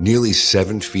 Nearly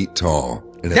 7 feet tall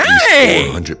and at least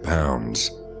 400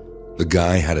 pounds. The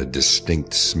guy had a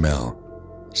distinct smell.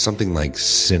 Something like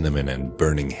cinnamon and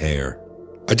burning hair.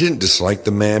 I didn't dislike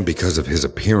the man because of his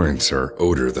appearance or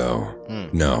odor, though.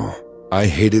 No. I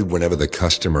hated whenever the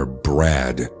customer,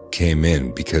 Brad, came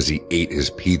in because he ate his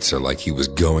pizza like he was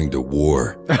going to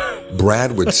war.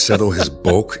 Brad would settle his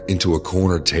bulk into a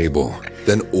corner table,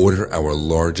 then order our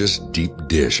largest deep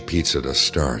dish pizza to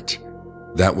start.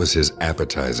 That was his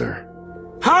appetizer.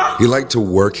 He liked to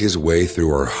work his way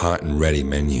through our hot and ready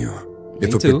menu.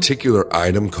 If a particular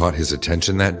item caught his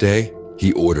attention that day,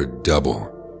 he ordered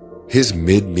double. His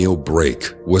mid-meal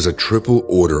break was a triple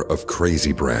order of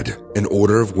crazy bread, an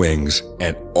order of wings,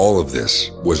 and all of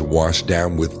this was washed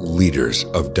down with liters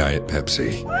of Diet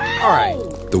Pepsi. All right.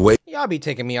 The way y'all be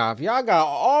taking me off. Y'all got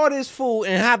all this food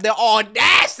and have the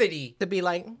audacity to be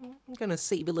like, I'm gonna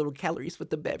save a little calories with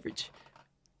the beverage.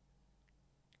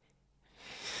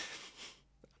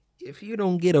 If you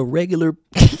don't get a regular...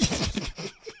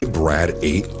 Brad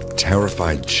ate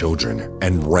terrified children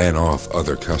and ran off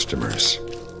other customers.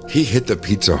 He hit the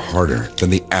pizza harder than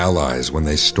the Allies when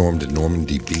they stormed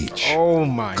Normandy Beach. Oh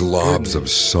my Globs of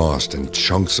sauce and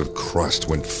chunks of crust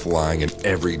went flying in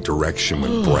every direction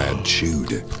when Brad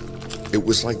chewed. It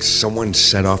was like someone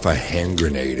set off a hand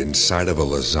grenade inside of a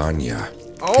lasagna.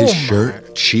 His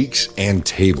shirt, cheeks, and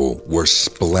table were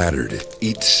splattered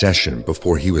each session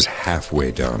before he was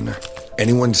halfway done.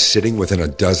 Anyone sitting within a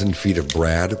dozen feet of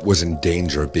Brad was in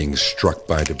danger of being struck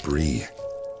by debris.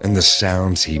 And the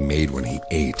sounds he made when he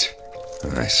ate.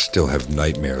 I still have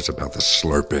nightmares about the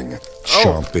slurping,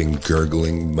 chomping,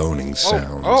 gurgling, moaning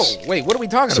sounds. Wait, what are we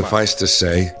talking about? Suffice to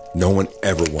say, no one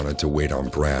ever wanted to wait on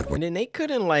Brad. And then they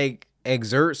couldn't, like,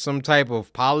 exert some type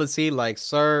of policy, like,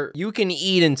 sir, you can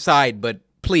eat inside, but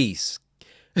please,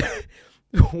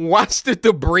 watch the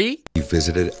debris. He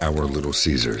visited our Little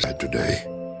Caesars today.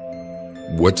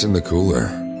 What's in the cooler?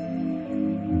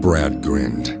 Brad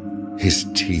grinned. His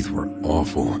teeth were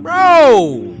awful.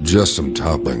 Bro! Just some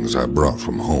toppings I brought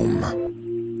from home.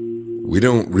 We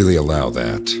don't really allow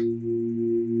that.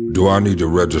 Do I need to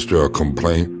register a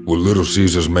complaint with Little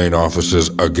Caesars main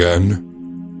offices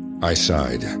again? I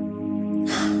sighed.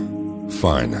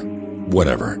 Fine.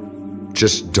 Whatever.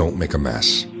 Just don't make a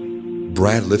mess.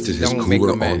 Brad lifted his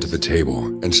cooler onto the table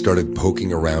and started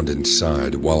poking around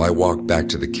inside while I walked back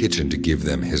to the kitchen to give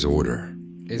them his order.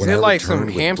 Is it like some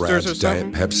hamsters or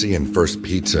something? Diet Pepsi and first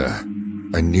pizza,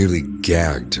 I nearly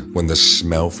gagged when the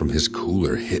smell from his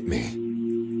cooler hit me.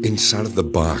 Inside of the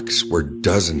box were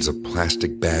dozens of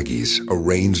plastic baggies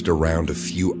arranged around a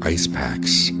few ice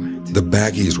packs. The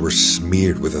baggies were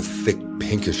smeared with a thick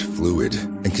pinkish fluid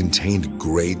and contained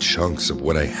gray chunks of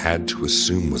what I had to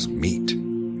assume was meat.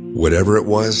 Whatever it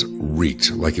was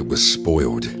reeked like it was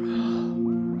spoiled.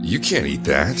 You can't eat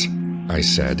that, I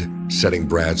said, setting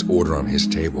Brad's order on his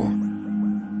table.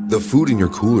 The food in your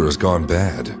cooler has gone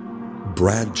bad.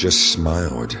 Brad just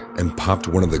smiled and popped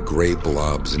one of the gray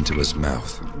blobs into his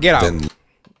mouth. Get out.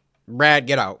 Brad,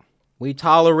 get out. We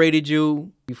tolerated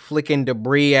you. You flicking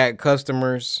debris at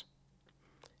customers.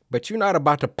 But you're not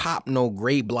about to pop no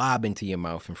gray blob into your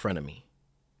mouth in front of me.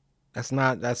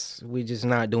 We just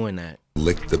not doing that.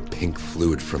 Licked the pink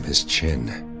fluid from his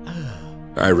chin.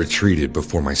 I retreated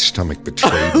before my stomach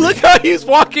betrayed me. Look how he's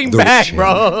walking back,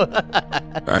 bro.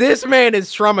 This man is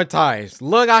traumatized.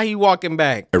 Look how he walking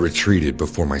back. I retreated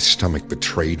before my stomach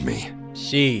betrayed me.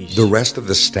 Sheesh. The rest of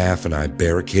the staff and I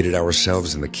barricaded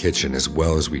ourselves in the kitchen as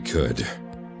well as we could.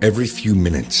 Every few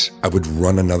minutes, I would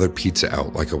run another pizza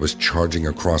out like I was charging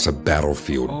across a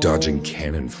battlefield, dodging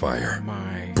cannon fire.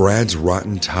 Brad's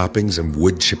rotten toppings and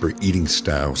wood chipper eating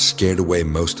style scared away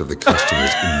most of the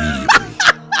customers immediately.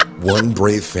 One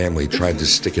brave family tried to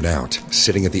stick it out,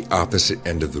 sitting at the opposite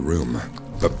end of the room.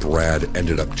 But Brad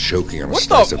ended up choking on a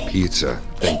slice of pizza,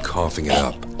 then coughing it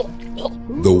up.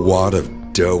 The wad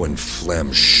of dough and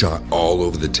phlegm shot all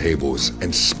over the tables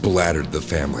and splattered the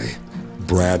family.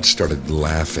 Brad started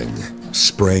laughing,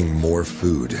 spraying more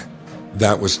food.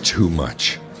 That was too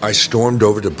much. I stormed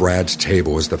over to Brad's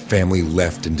table as the family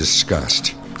left in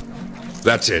disgust.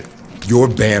 "That's it. You're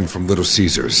banned from Little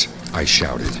Caesars," I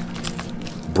shouted.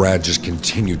 Brad just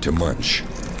continued to munch.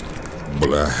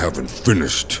 "But I haven't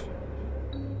finished."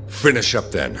 "Finish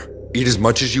up then. Eat as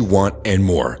much as you want and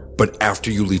more. But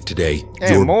after you leave today,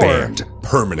 you're banned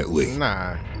permanently."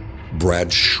 Nah.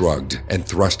 Brad shrugged and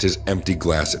thrust his empty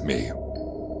glass at me.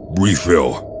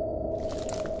 "Refill."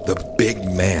 The big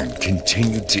man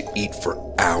continued to eat for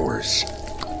hours.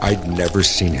 I'd never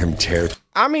seen him tear.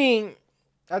 I mean,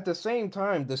 at the same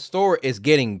time, the store is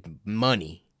getting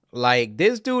money. Like,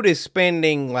 this dude is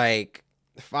spending like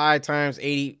 5 times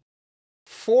 80,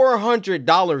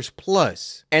 $400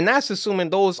 plus. And that's assuming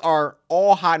those are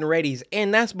all hot and readies,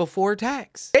 and that's before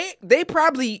tax. They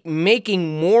probably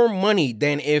making more money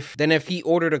than if he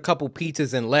ordered a couple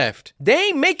pizzas and left. They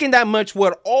ain't making that much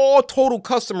with all total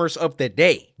customers of the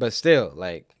day. But still,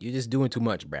 like, you're just doing too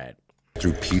much, Brad.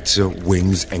 Through pizza,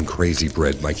 wings, and crazy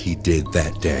bread like he did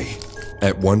that day.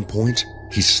 At one point,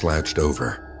 he slouched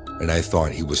over, and I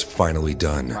thought he was finally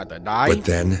done. About to die? But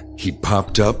then he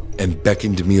popped up and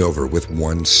beckoned me over with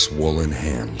one swollen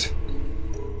hand.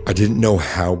 I didn't know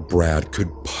how Brad could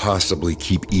possibly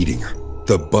keep eating.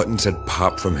 The buttons had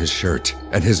popped from his shirt,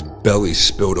 and his belly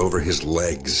spilled over his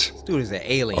legs. This dude is an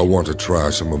alien. "I want to try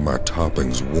some of my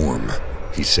toppings warm,"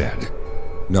 he said,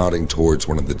 nodding towards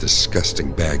one of the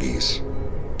disgusting baggies.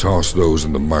 "Toss those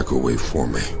in the microwave for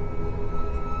me."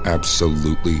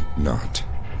 "Absolutely not."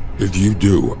 "If you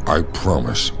do, I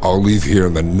promise I'll leave here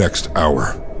in the next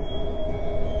hour."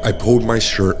 I pulled my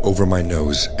shirt over my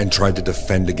nose and tried to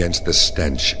defend against the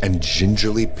stench and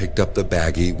gingerly picked up the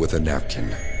baggie with a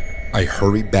napkin. I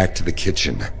hurried back to the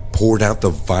kitchen, poured out the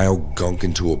vile gunk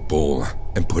into a bowl,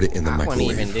 and put it in the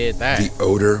microwave. Even did that. The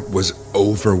odor was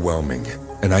overwhelming,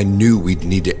 and I knew we'd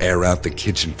need to air out the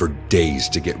kitchen for days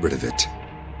to get rid of it.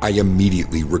 I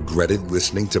immediately regretted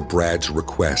listening to Brad's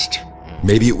request.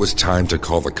 Maybe it was time to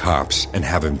call the cops and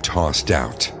have him tossed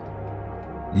out.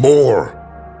 "More!"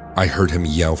 I heard him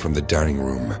yell from the dining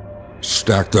room.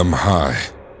 "Stack them high.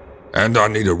 And I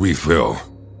need a refill."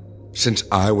 Since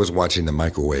I was watching the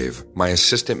microwave, my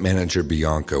assistant manager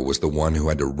Bianca was the one who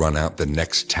had to run out the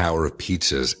next tower of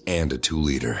pizzas and a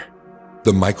 2-liter.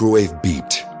 The microwave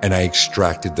beeped, and I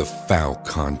extracted the foul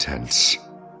contents.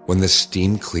 When the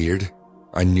steam cleared,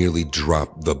 I nearly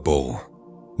dropped the bowl.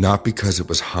 Not because it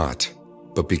was hot,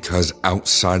 but because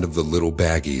outside of the little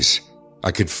baggies,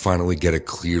 I could finally get a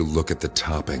clear look at the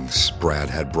toppings Brad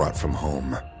had brought from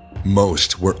home.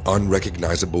 Most were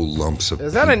unrecognizable lumps of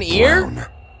Is that an ear? brown,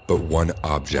 but one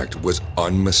object was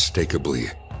unmistakably,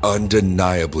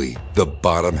 undeniably the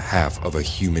bottom half of a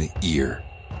human ear.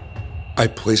 I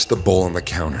placed the bowl on the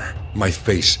counter, my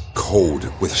face cold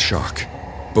with shock.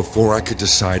 Before I could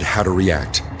decide how to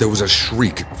react, there was a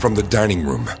shriek from the dining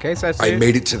room. I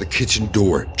made it to the kitchen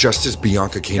door just as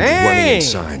Bianca came running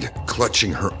inside,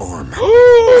 clutching her arm.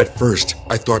 At first,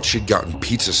 I thought she'd gotten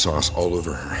pizza sauce all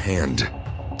over her hand.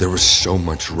 There was so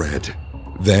much red.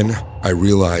 Then, I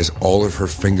realized all of her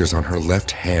fingers on her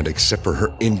left hand except for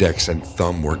her index and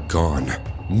thumb were gone.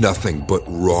 Nothing but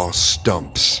raw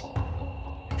stumps.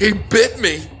 "He bit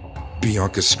me!"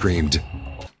 Bianca screamed.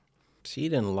 She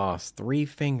done lost 3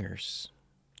 fingers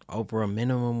over a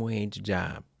minimum wage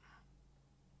job.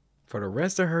 For the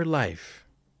rest of her life,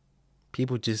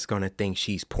 people just gonna think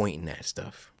she's pointing at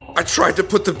stuff. "I tried to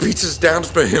put the pizzas down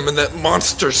for him and that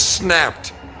monster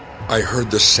snapped." I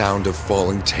heard the sound of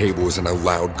falling tables and a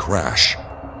loud crash.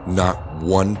 Not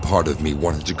one part of me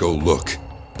wanted to go look,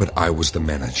 but I was the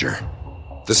manager.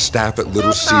 The staff at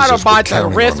Little Caesars not about were to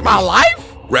counting risk on my me.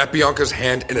 life. "Wrap Bianca's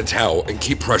hand in a towel and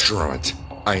keep pressure on it,"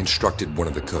 I instructed one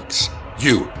of the cooks.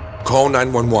 "You, call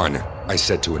 911, I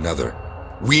said to another.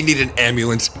 "We need an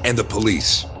ambulance and the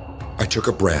police." I took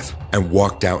a breath and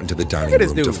walked out into the dining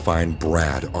room to find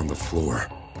Brad on the floor.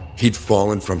 He'd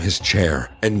fallen from his chair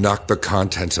and knocked the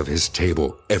contents of his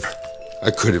table ever. I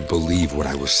couldn't believe what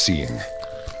I was seeing.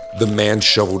 The man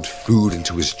shoveled food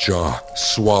into his jaw,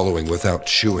 swallowing without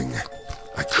chewing.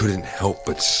 I couldn't help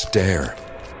but stare.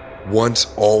 Once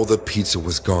all the pizza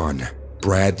was gone,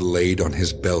 Brad laid on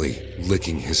his belly,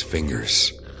 licking his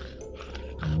fingers.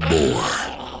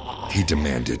 "More," he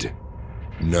demanded.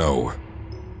 "No.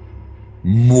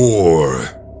 More."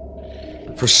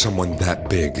 For someone that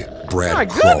big, Brad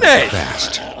crawled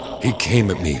fast. He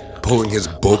came at me, pulling his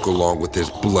bulk along with his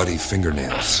bloody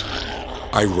fingernails.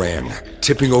 I ran,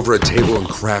 tipping over a table and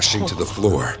crashing to the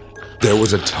floor. There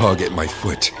was a tug at my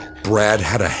foot. Brad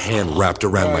had a hand wrapped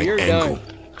around my ankle.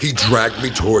 He dragged me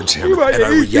towards him, and I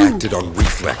reacted on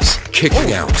reflex,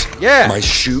 kicking out. My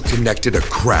shoe connected a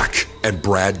crack, and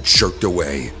Brad jerked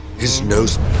away. His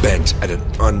nose bent at an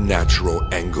unnatural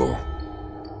angle.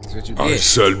 I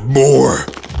said more,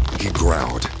 he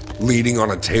growled, leaning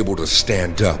on a table to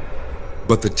stand up.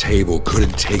 But the table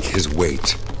couldn't take his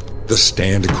weight. The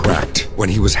stand cracked when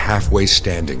he was halfway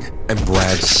standing, and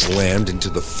Brad slammed into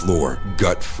the floor,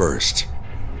 gut first.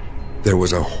 There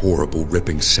was a horrible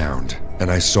ripping sound,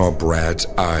 and I saw Brad's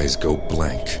eyes go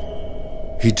blank.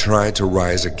 He tried to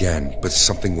rise again, but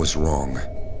something was wrong.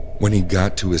 When he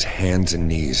got to his hands and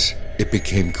knees, it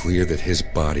became clear that his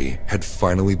body had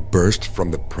finally burst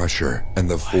from the pressure and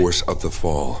the force of the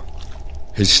fall.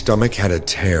 His stomach had a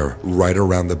tear right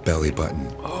around the belly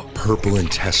button. Purple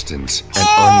intestines and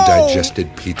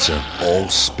undigested pizza all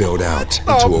spilled out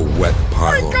into a wet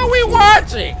pile on the floor.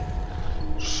 Watching?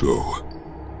 So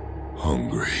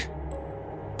hungry,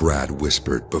 Brad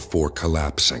whispered before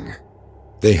collapsing.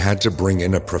 They had to bring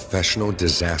in a professional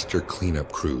disaster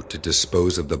cleanup crew to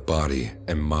dispose of the body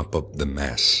and mop up the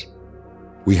mess.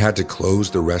 We had to close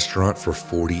the restaurant for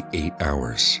 48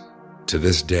 hours. To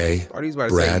this day,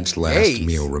 Brad's last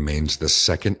meal remains the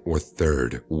second or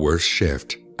third worst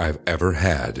shift I've ever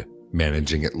had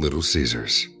managing at Little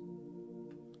Caesars.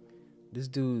 This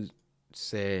dude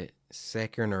said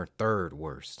second or third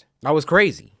worst. That was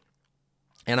crazy.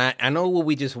 And I know what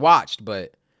we just watched,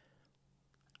 but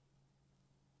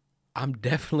I'm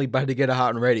definitely about to get a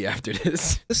hot and ready after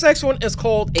this. This next one is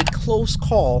called A Close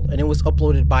Call, and it was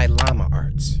uploaded by Llama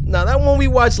Arts. Now, that one we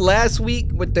watched last week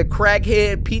with the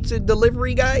crackhead pizza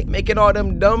delivery guy making all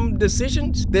them dumb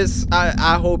decisions,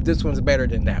 I hope this one's better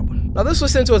than that one. Now, this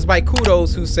was sent to us by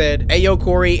Kudos, who said, "Hey, yo,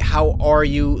 Corey, how are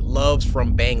you? Loves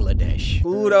from Bangladesh."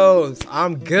 Kudos,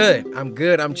 I'm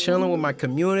good. I'm chilling with my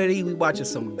community. We watching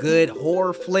some good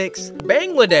horror flicks.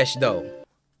 Bangladesh, though.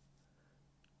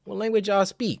 What language y'all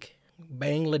speak?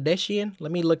 Bangladeshian?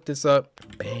 Let me look this up.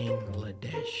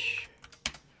 Bangladesh.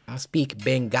 I speak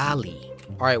Bengali.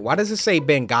 All right, why does it say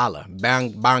Bangala?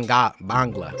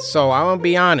 Bangla. So I'm gonna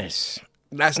be honest.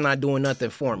 That's not doing nothing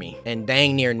for me. And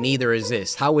dang near neither is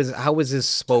this. How is this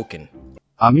spoken?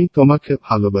 Ami tomake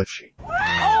bhalobashi.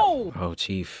 Oh,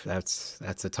 chief, that's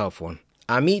a tough one.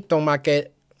 Ami tomake.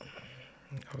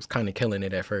 I was kind of killing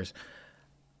it at first.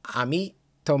 Ami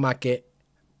tomake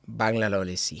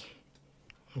Bangladeshi.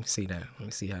 Let me see that. Let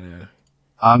me see how that.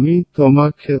 Ami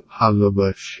tomake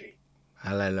bhalobashi.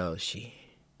 Bangladeshi.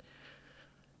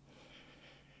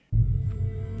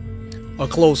 A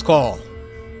close call.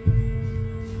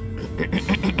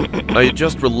 I had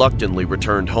just reluctantly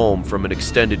returned home from an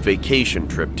extended vacation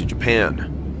trip to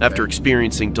Japan. After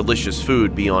experiencing delicious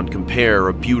food beyond compare,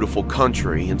 a beautiful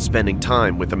country, and spending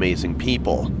time with amazing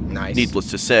people. Nice.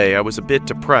 Needless to say, I was a bit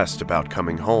depressed about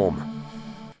coming home.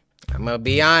 I'm gonna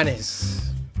be honest.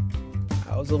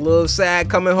 I was a little sad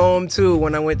coming home too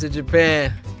when I went to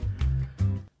Japan.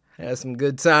 Had some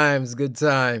good times, good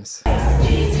times.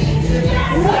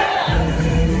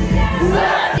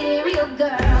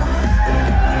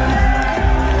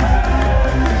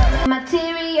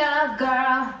 Material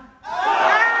girl.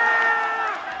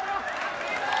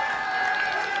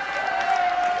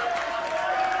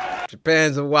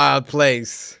 Japan's a wild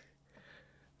place.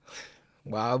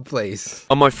 Wild place.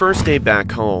 On my first day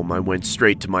back home, I went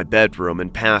straight to my bedroom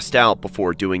and passed out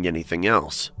before doing anything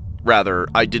else. Rather,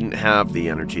 I didn't have the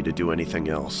energy to do anything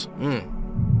else.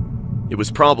 It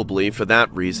was probably for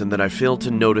that reason that I failed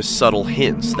to notice subtle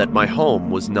hints that my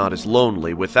home was not as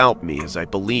lonely without me as I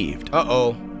believed.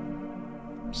 Hours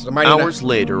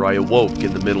later, I awoke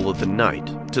in the middle of the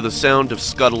night to the sound of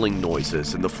scuttling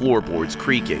noises and the floorboards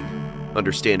creaking.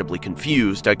 Understandably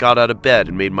confused, I got out of bed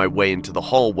and made my way into the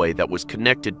hallway that was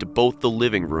connected to both the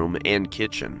living room and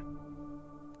kitchen.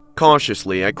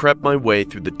 Cautiously, I crept my way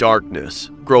through the darkness,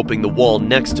 groping the wall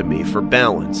next to me for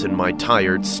balance in my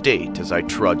tired state as I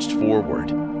trudged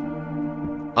forward.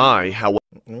 However...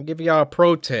 Let me give y'all a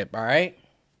pro tip, alright?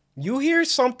 You hear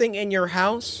something in your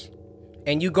house,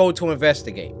 and you go to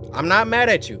investigate. I'm not mad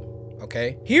at you,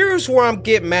 okay? Here's where I'm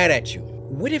getting mad at you.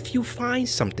 What if you find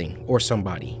something or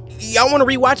somebody? Y'all want to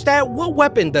rewatch that? What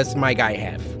weapon does my guy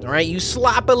have? All right, you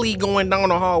sloppily going down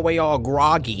the hallway all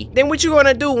groggy. Then what you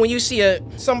gonna do when you see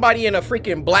somebody in a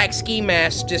freaking black ski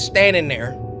mask just standing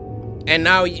there, and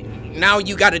now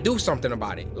you got to do something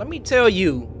about it? Let me tell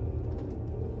you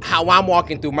how I'm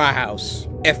walking through my house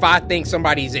if I think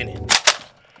somebody's in it.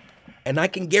 And I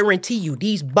can guarantee you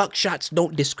these buckshots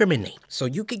don't discriminate. So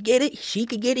you could get it, she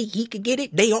could get it, he could get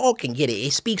it, they all can get it.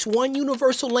 It speaks one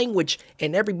universal language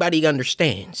and everybody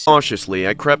understands. Cautiously,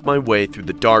 I crept my way through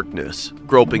the darkness,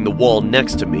 groping the wall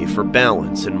next to me for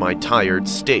balance in my tired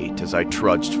state as I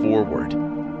trudged forward.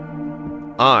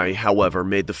 I, however,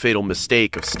 made the fatal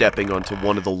mistake of stepping onto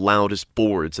one of the loudest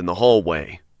boards in the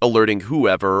hallway, alerting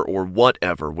whoever or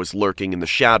whatever was lurking in the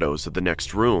shadows of the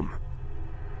next room.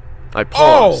 I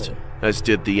paused, as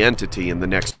did the entity in the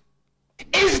next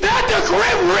Is that the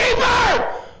Grim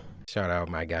Reaper? Shout out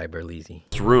my guy Berlizzi.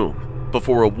 Room,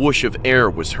 before a whoosh of air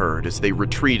was heard as they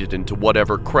retreated into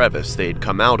whatever crevice they had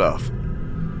come out of.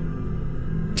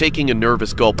 Taking a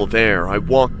nervous gulp of air, I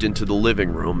walked into the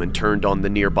living room and turned on the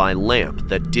nearby lamp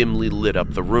that dimly lit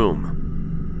up the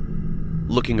room.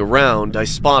 Looking around, I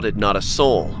spotted not a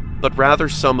soul, but rather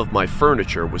some of my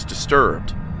furniture was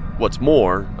disturbed. What's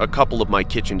more, a couple of my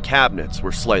kitchen cabinets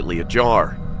were slightly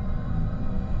ajar.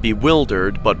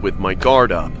 Bewildered, but with my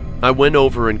guard up, I went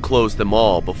over and closed them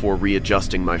all before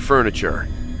readjusting my furniture,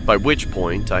 by which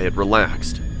point I had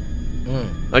relaxed.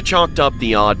 I chalked up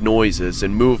the odd noises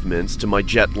and movements to my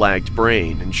jet-lagged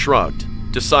brain and shrugged,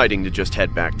 deciding to just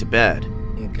head back to bed.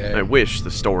 Okay. I wish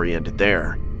the story ended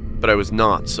there, but I was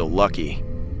not so lucky.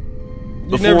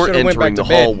 Before entering the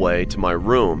hallway to my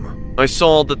room, I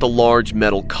saw that the large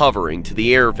metal covering to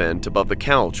the air vent above the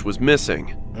couch was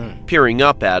missing. Peering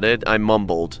up at it, I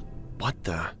mumbled, "What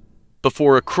the?"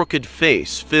 before a crooked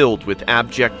face filled with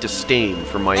abject disdain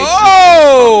for my existence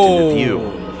popped into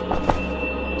view.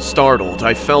 Startled,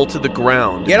 I fell to the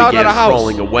ground and began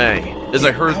crawling away, as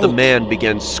I heard the man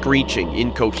begin screeching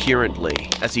incoherently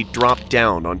as he dropped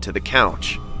down onto the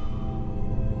couch.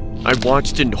 I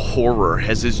watched in horror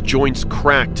as his joints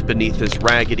cracked beneath his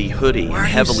raggedy hoodie and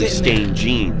heavily stained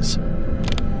jeans.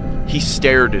 He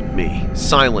stared at me,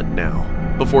 silent now,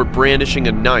 before brandishing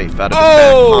a knife out of his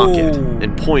back pocket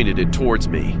and pointed it towards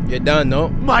me. You're done, no?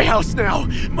 My house now!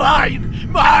 Mine!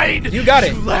 Mine! You got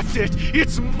it! You left it!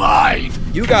 It's mine!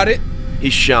 You got it! He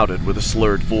shouted with a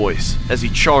slurred voice as he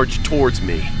charged towards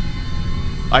me.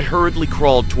 I hurriedly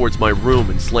crawled towards my room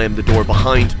and slammed the door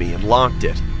behind me and locked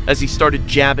it as he started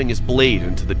jabbing his blade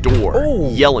into the door,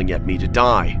 yelling at me to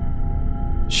die.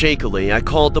 Shakily, I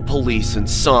called the police and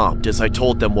sobbed as I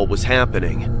told them what was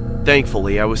happening.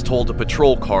 Thankfully, I was told a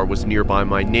patrol car was nearby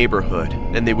my neighborhood,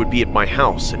 and they would be at my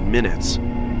house in minutes.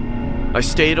 I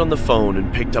stayed on the phone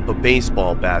and picked up a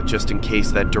baseball bat just in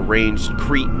case that deranged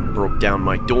cretin broke down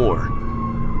my door.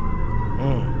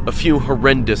 A few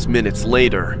horrendous minutes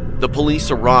later, the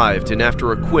police arrived, and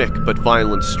after a quick but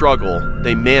violent struggle,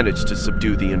 they managed to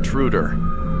subdue the intruder.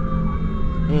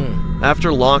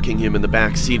 After locking him in the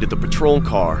back seat of the patrol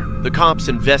car, the cops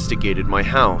investigated my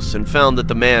house and found that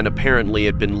the man apparently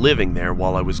had been living there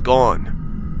while I was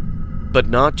gone. But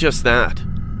not just that.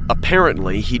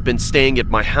 Apparently, he'd been staying at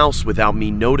my house without me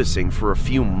noticing for a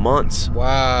few months.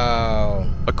 Wow.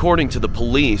 According to the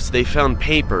police, they found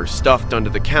paper stuffed under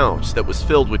the couch that was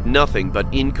filled with nothing but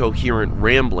incoherent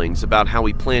ramblings about how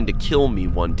he planned to kill me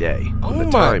one day when the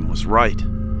time was right.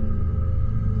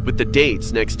 With the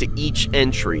dates next to each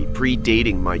entry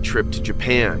predating my trip to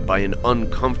Japan by an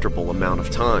uncomfortable amount of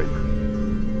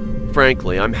time.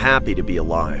 Frankly, I'm happy to be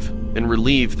alive and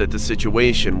relieved that the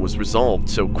situation was resolved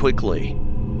so quickly.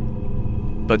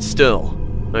 But still,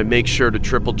 I make sure to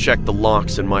triple check the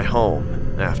locks in my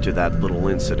home after that little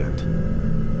incident.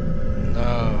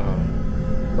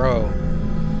 Bro,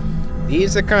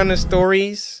 these are kind of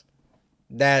stories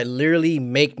that literally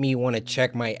make me want to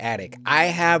check my attic. I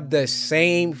have the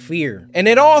same fear. And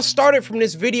it all started from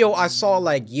this video I saw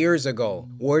like years ago,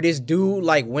 where this dude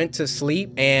like went to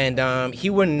sleep and he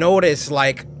would notice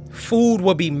like food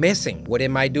would be missing. What did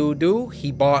my dude do?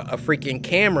 He bought a freaking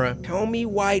camera. Tell me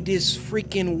why this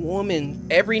freaking woman,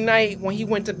 every night when he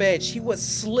went to bed, she would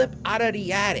slip out of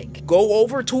the attic, go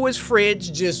over to his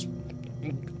fridge, just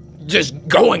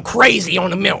going crazy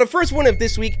on the milk. The first one of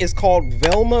this week is called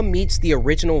Velma Meets the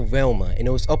Original Velma, and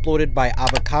it was uploaded by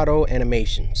Avocado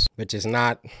Animations, which is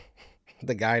not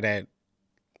the guy that...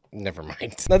 Never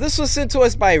mind. Now, this was sent to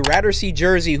us by Rattersea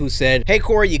Jersey, who said, "Hey,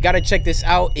 Corey, you gotta check this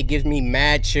out. It gives me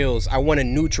mad chills. I want a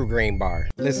Nutri-Grain bar."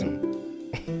 Listen,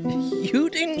 you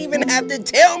didn't even have to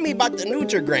tell me about the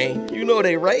Nutri-Grain. You know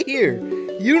they right here.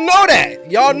 You know that.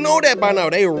 Y'all know that by now.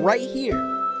 They right here.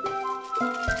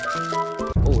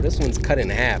 Oh, this one's cut in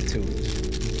half, too.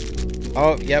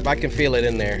 Oh, yep, I can feel it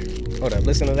in there. Hold up,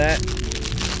 listen to that.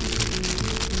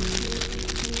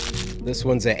 This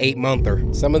one's an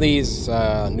 8-monther. Some of these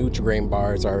Nutri-Grain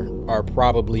bars are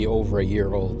probably over a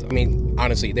year old. I mean,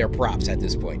 honestly, they're props at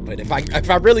this point. But if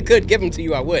I really could give them to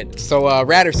you, I would. So,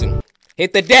 Ratterson,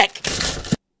 hit the deck.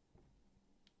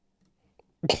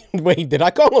 Wait, did I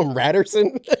call him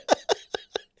Ratterson?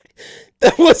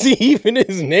 That wasn't even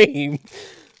his name.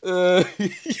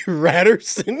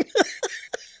 Ratterson.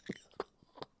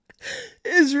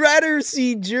 It's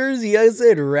Rattersea Jersey. I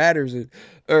said Ratterson.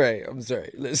 All right, I'm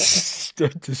sorry. Let's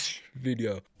start this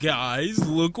video. Guys,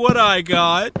 look what I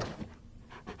got.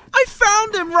 I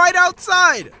found him right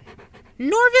outside.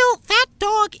 Norville, that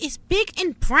dog is big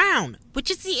and brown,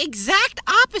 which is the exact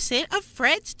opposite of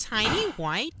Fred's tiny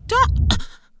white dog.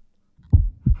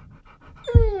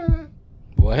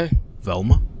 What?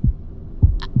 Velma?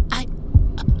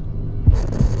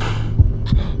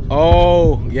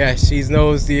 Oh, yeah, she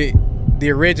knows the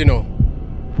original.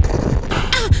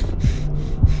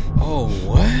 Oh,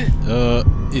 what?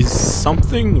 Is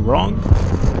something wrong?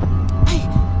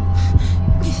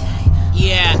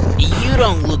 Yeah, you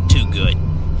don't look too good.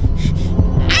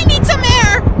 I need some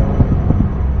air!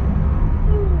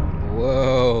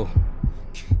 Whoa.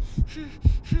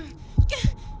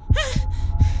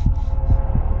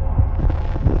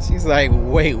 She's like,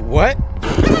 wait, what?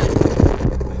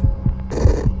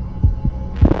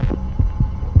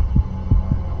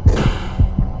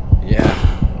 Yeah,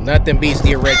 nothing beats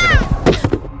the original.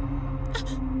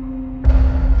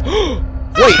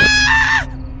 Wait!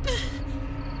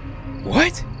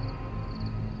 What?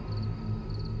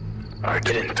 I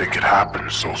didn't think it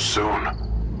happened so soon.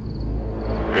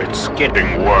 It's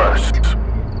getting worse.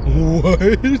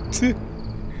 What?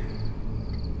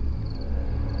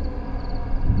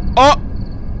 Oh!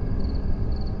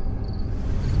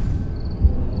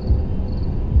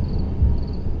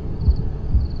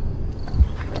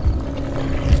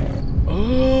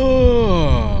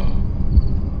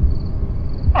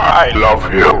 I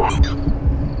love you.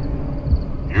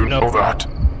 You know that,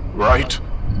 right?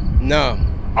 No.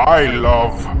 I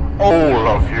love all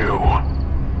of you.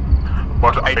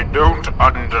 But I don't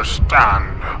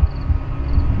understand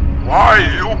why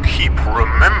you keep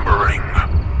remembering.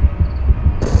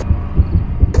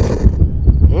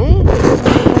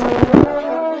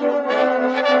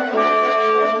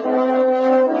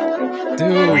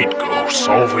 Dude. We'd go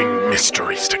solving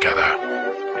mysteries together.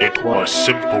 It was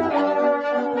simple,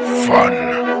 fun,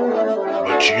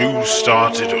 but you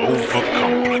started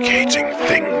overcomplicating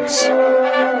things.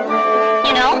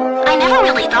 You know, I never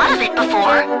really thought of it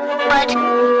before, but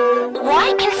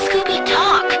why can Scooby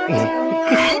talk?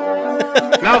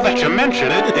 Now that you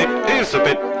mention it, it is a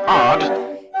bit odd.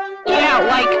 Yeah,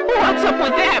 like, what's up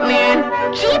with that, man?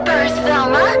 Jeepers,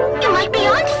 Velma, you might be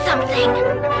onto something.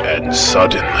 And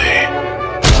suddenly...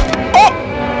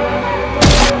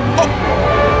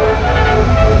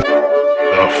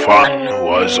 the fun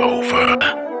was over.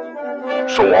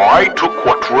 So I took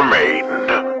what remained,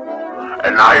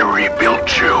 and I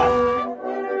rebuilt you.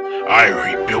 I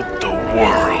rebuilt the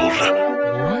world.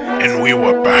 And we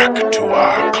were back to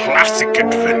our classic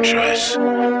adventures.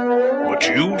 But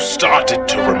you started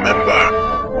to remember.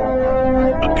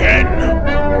 Again,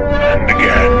 and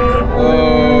again,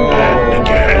 and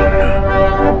again.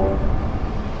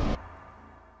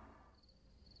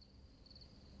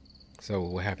 So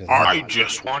what happens? I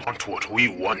just want what we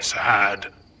once had.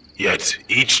 Yet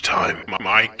each time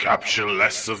I capture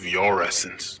less of your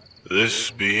essence.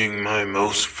 This being my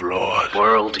most flawed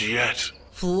world yet.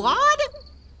 Flawed?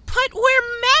 But we're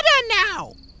meta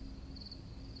now!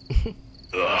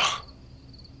 Ugh.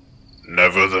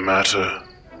 Never the matter.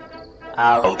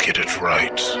 I'll get it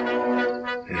right.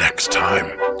 Next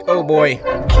time. Oh boy.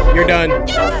 You're done.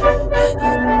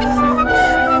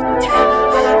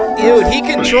 Dude, he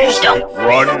controls... Please don't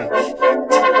run.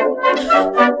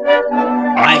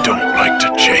 I don't like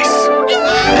to chase.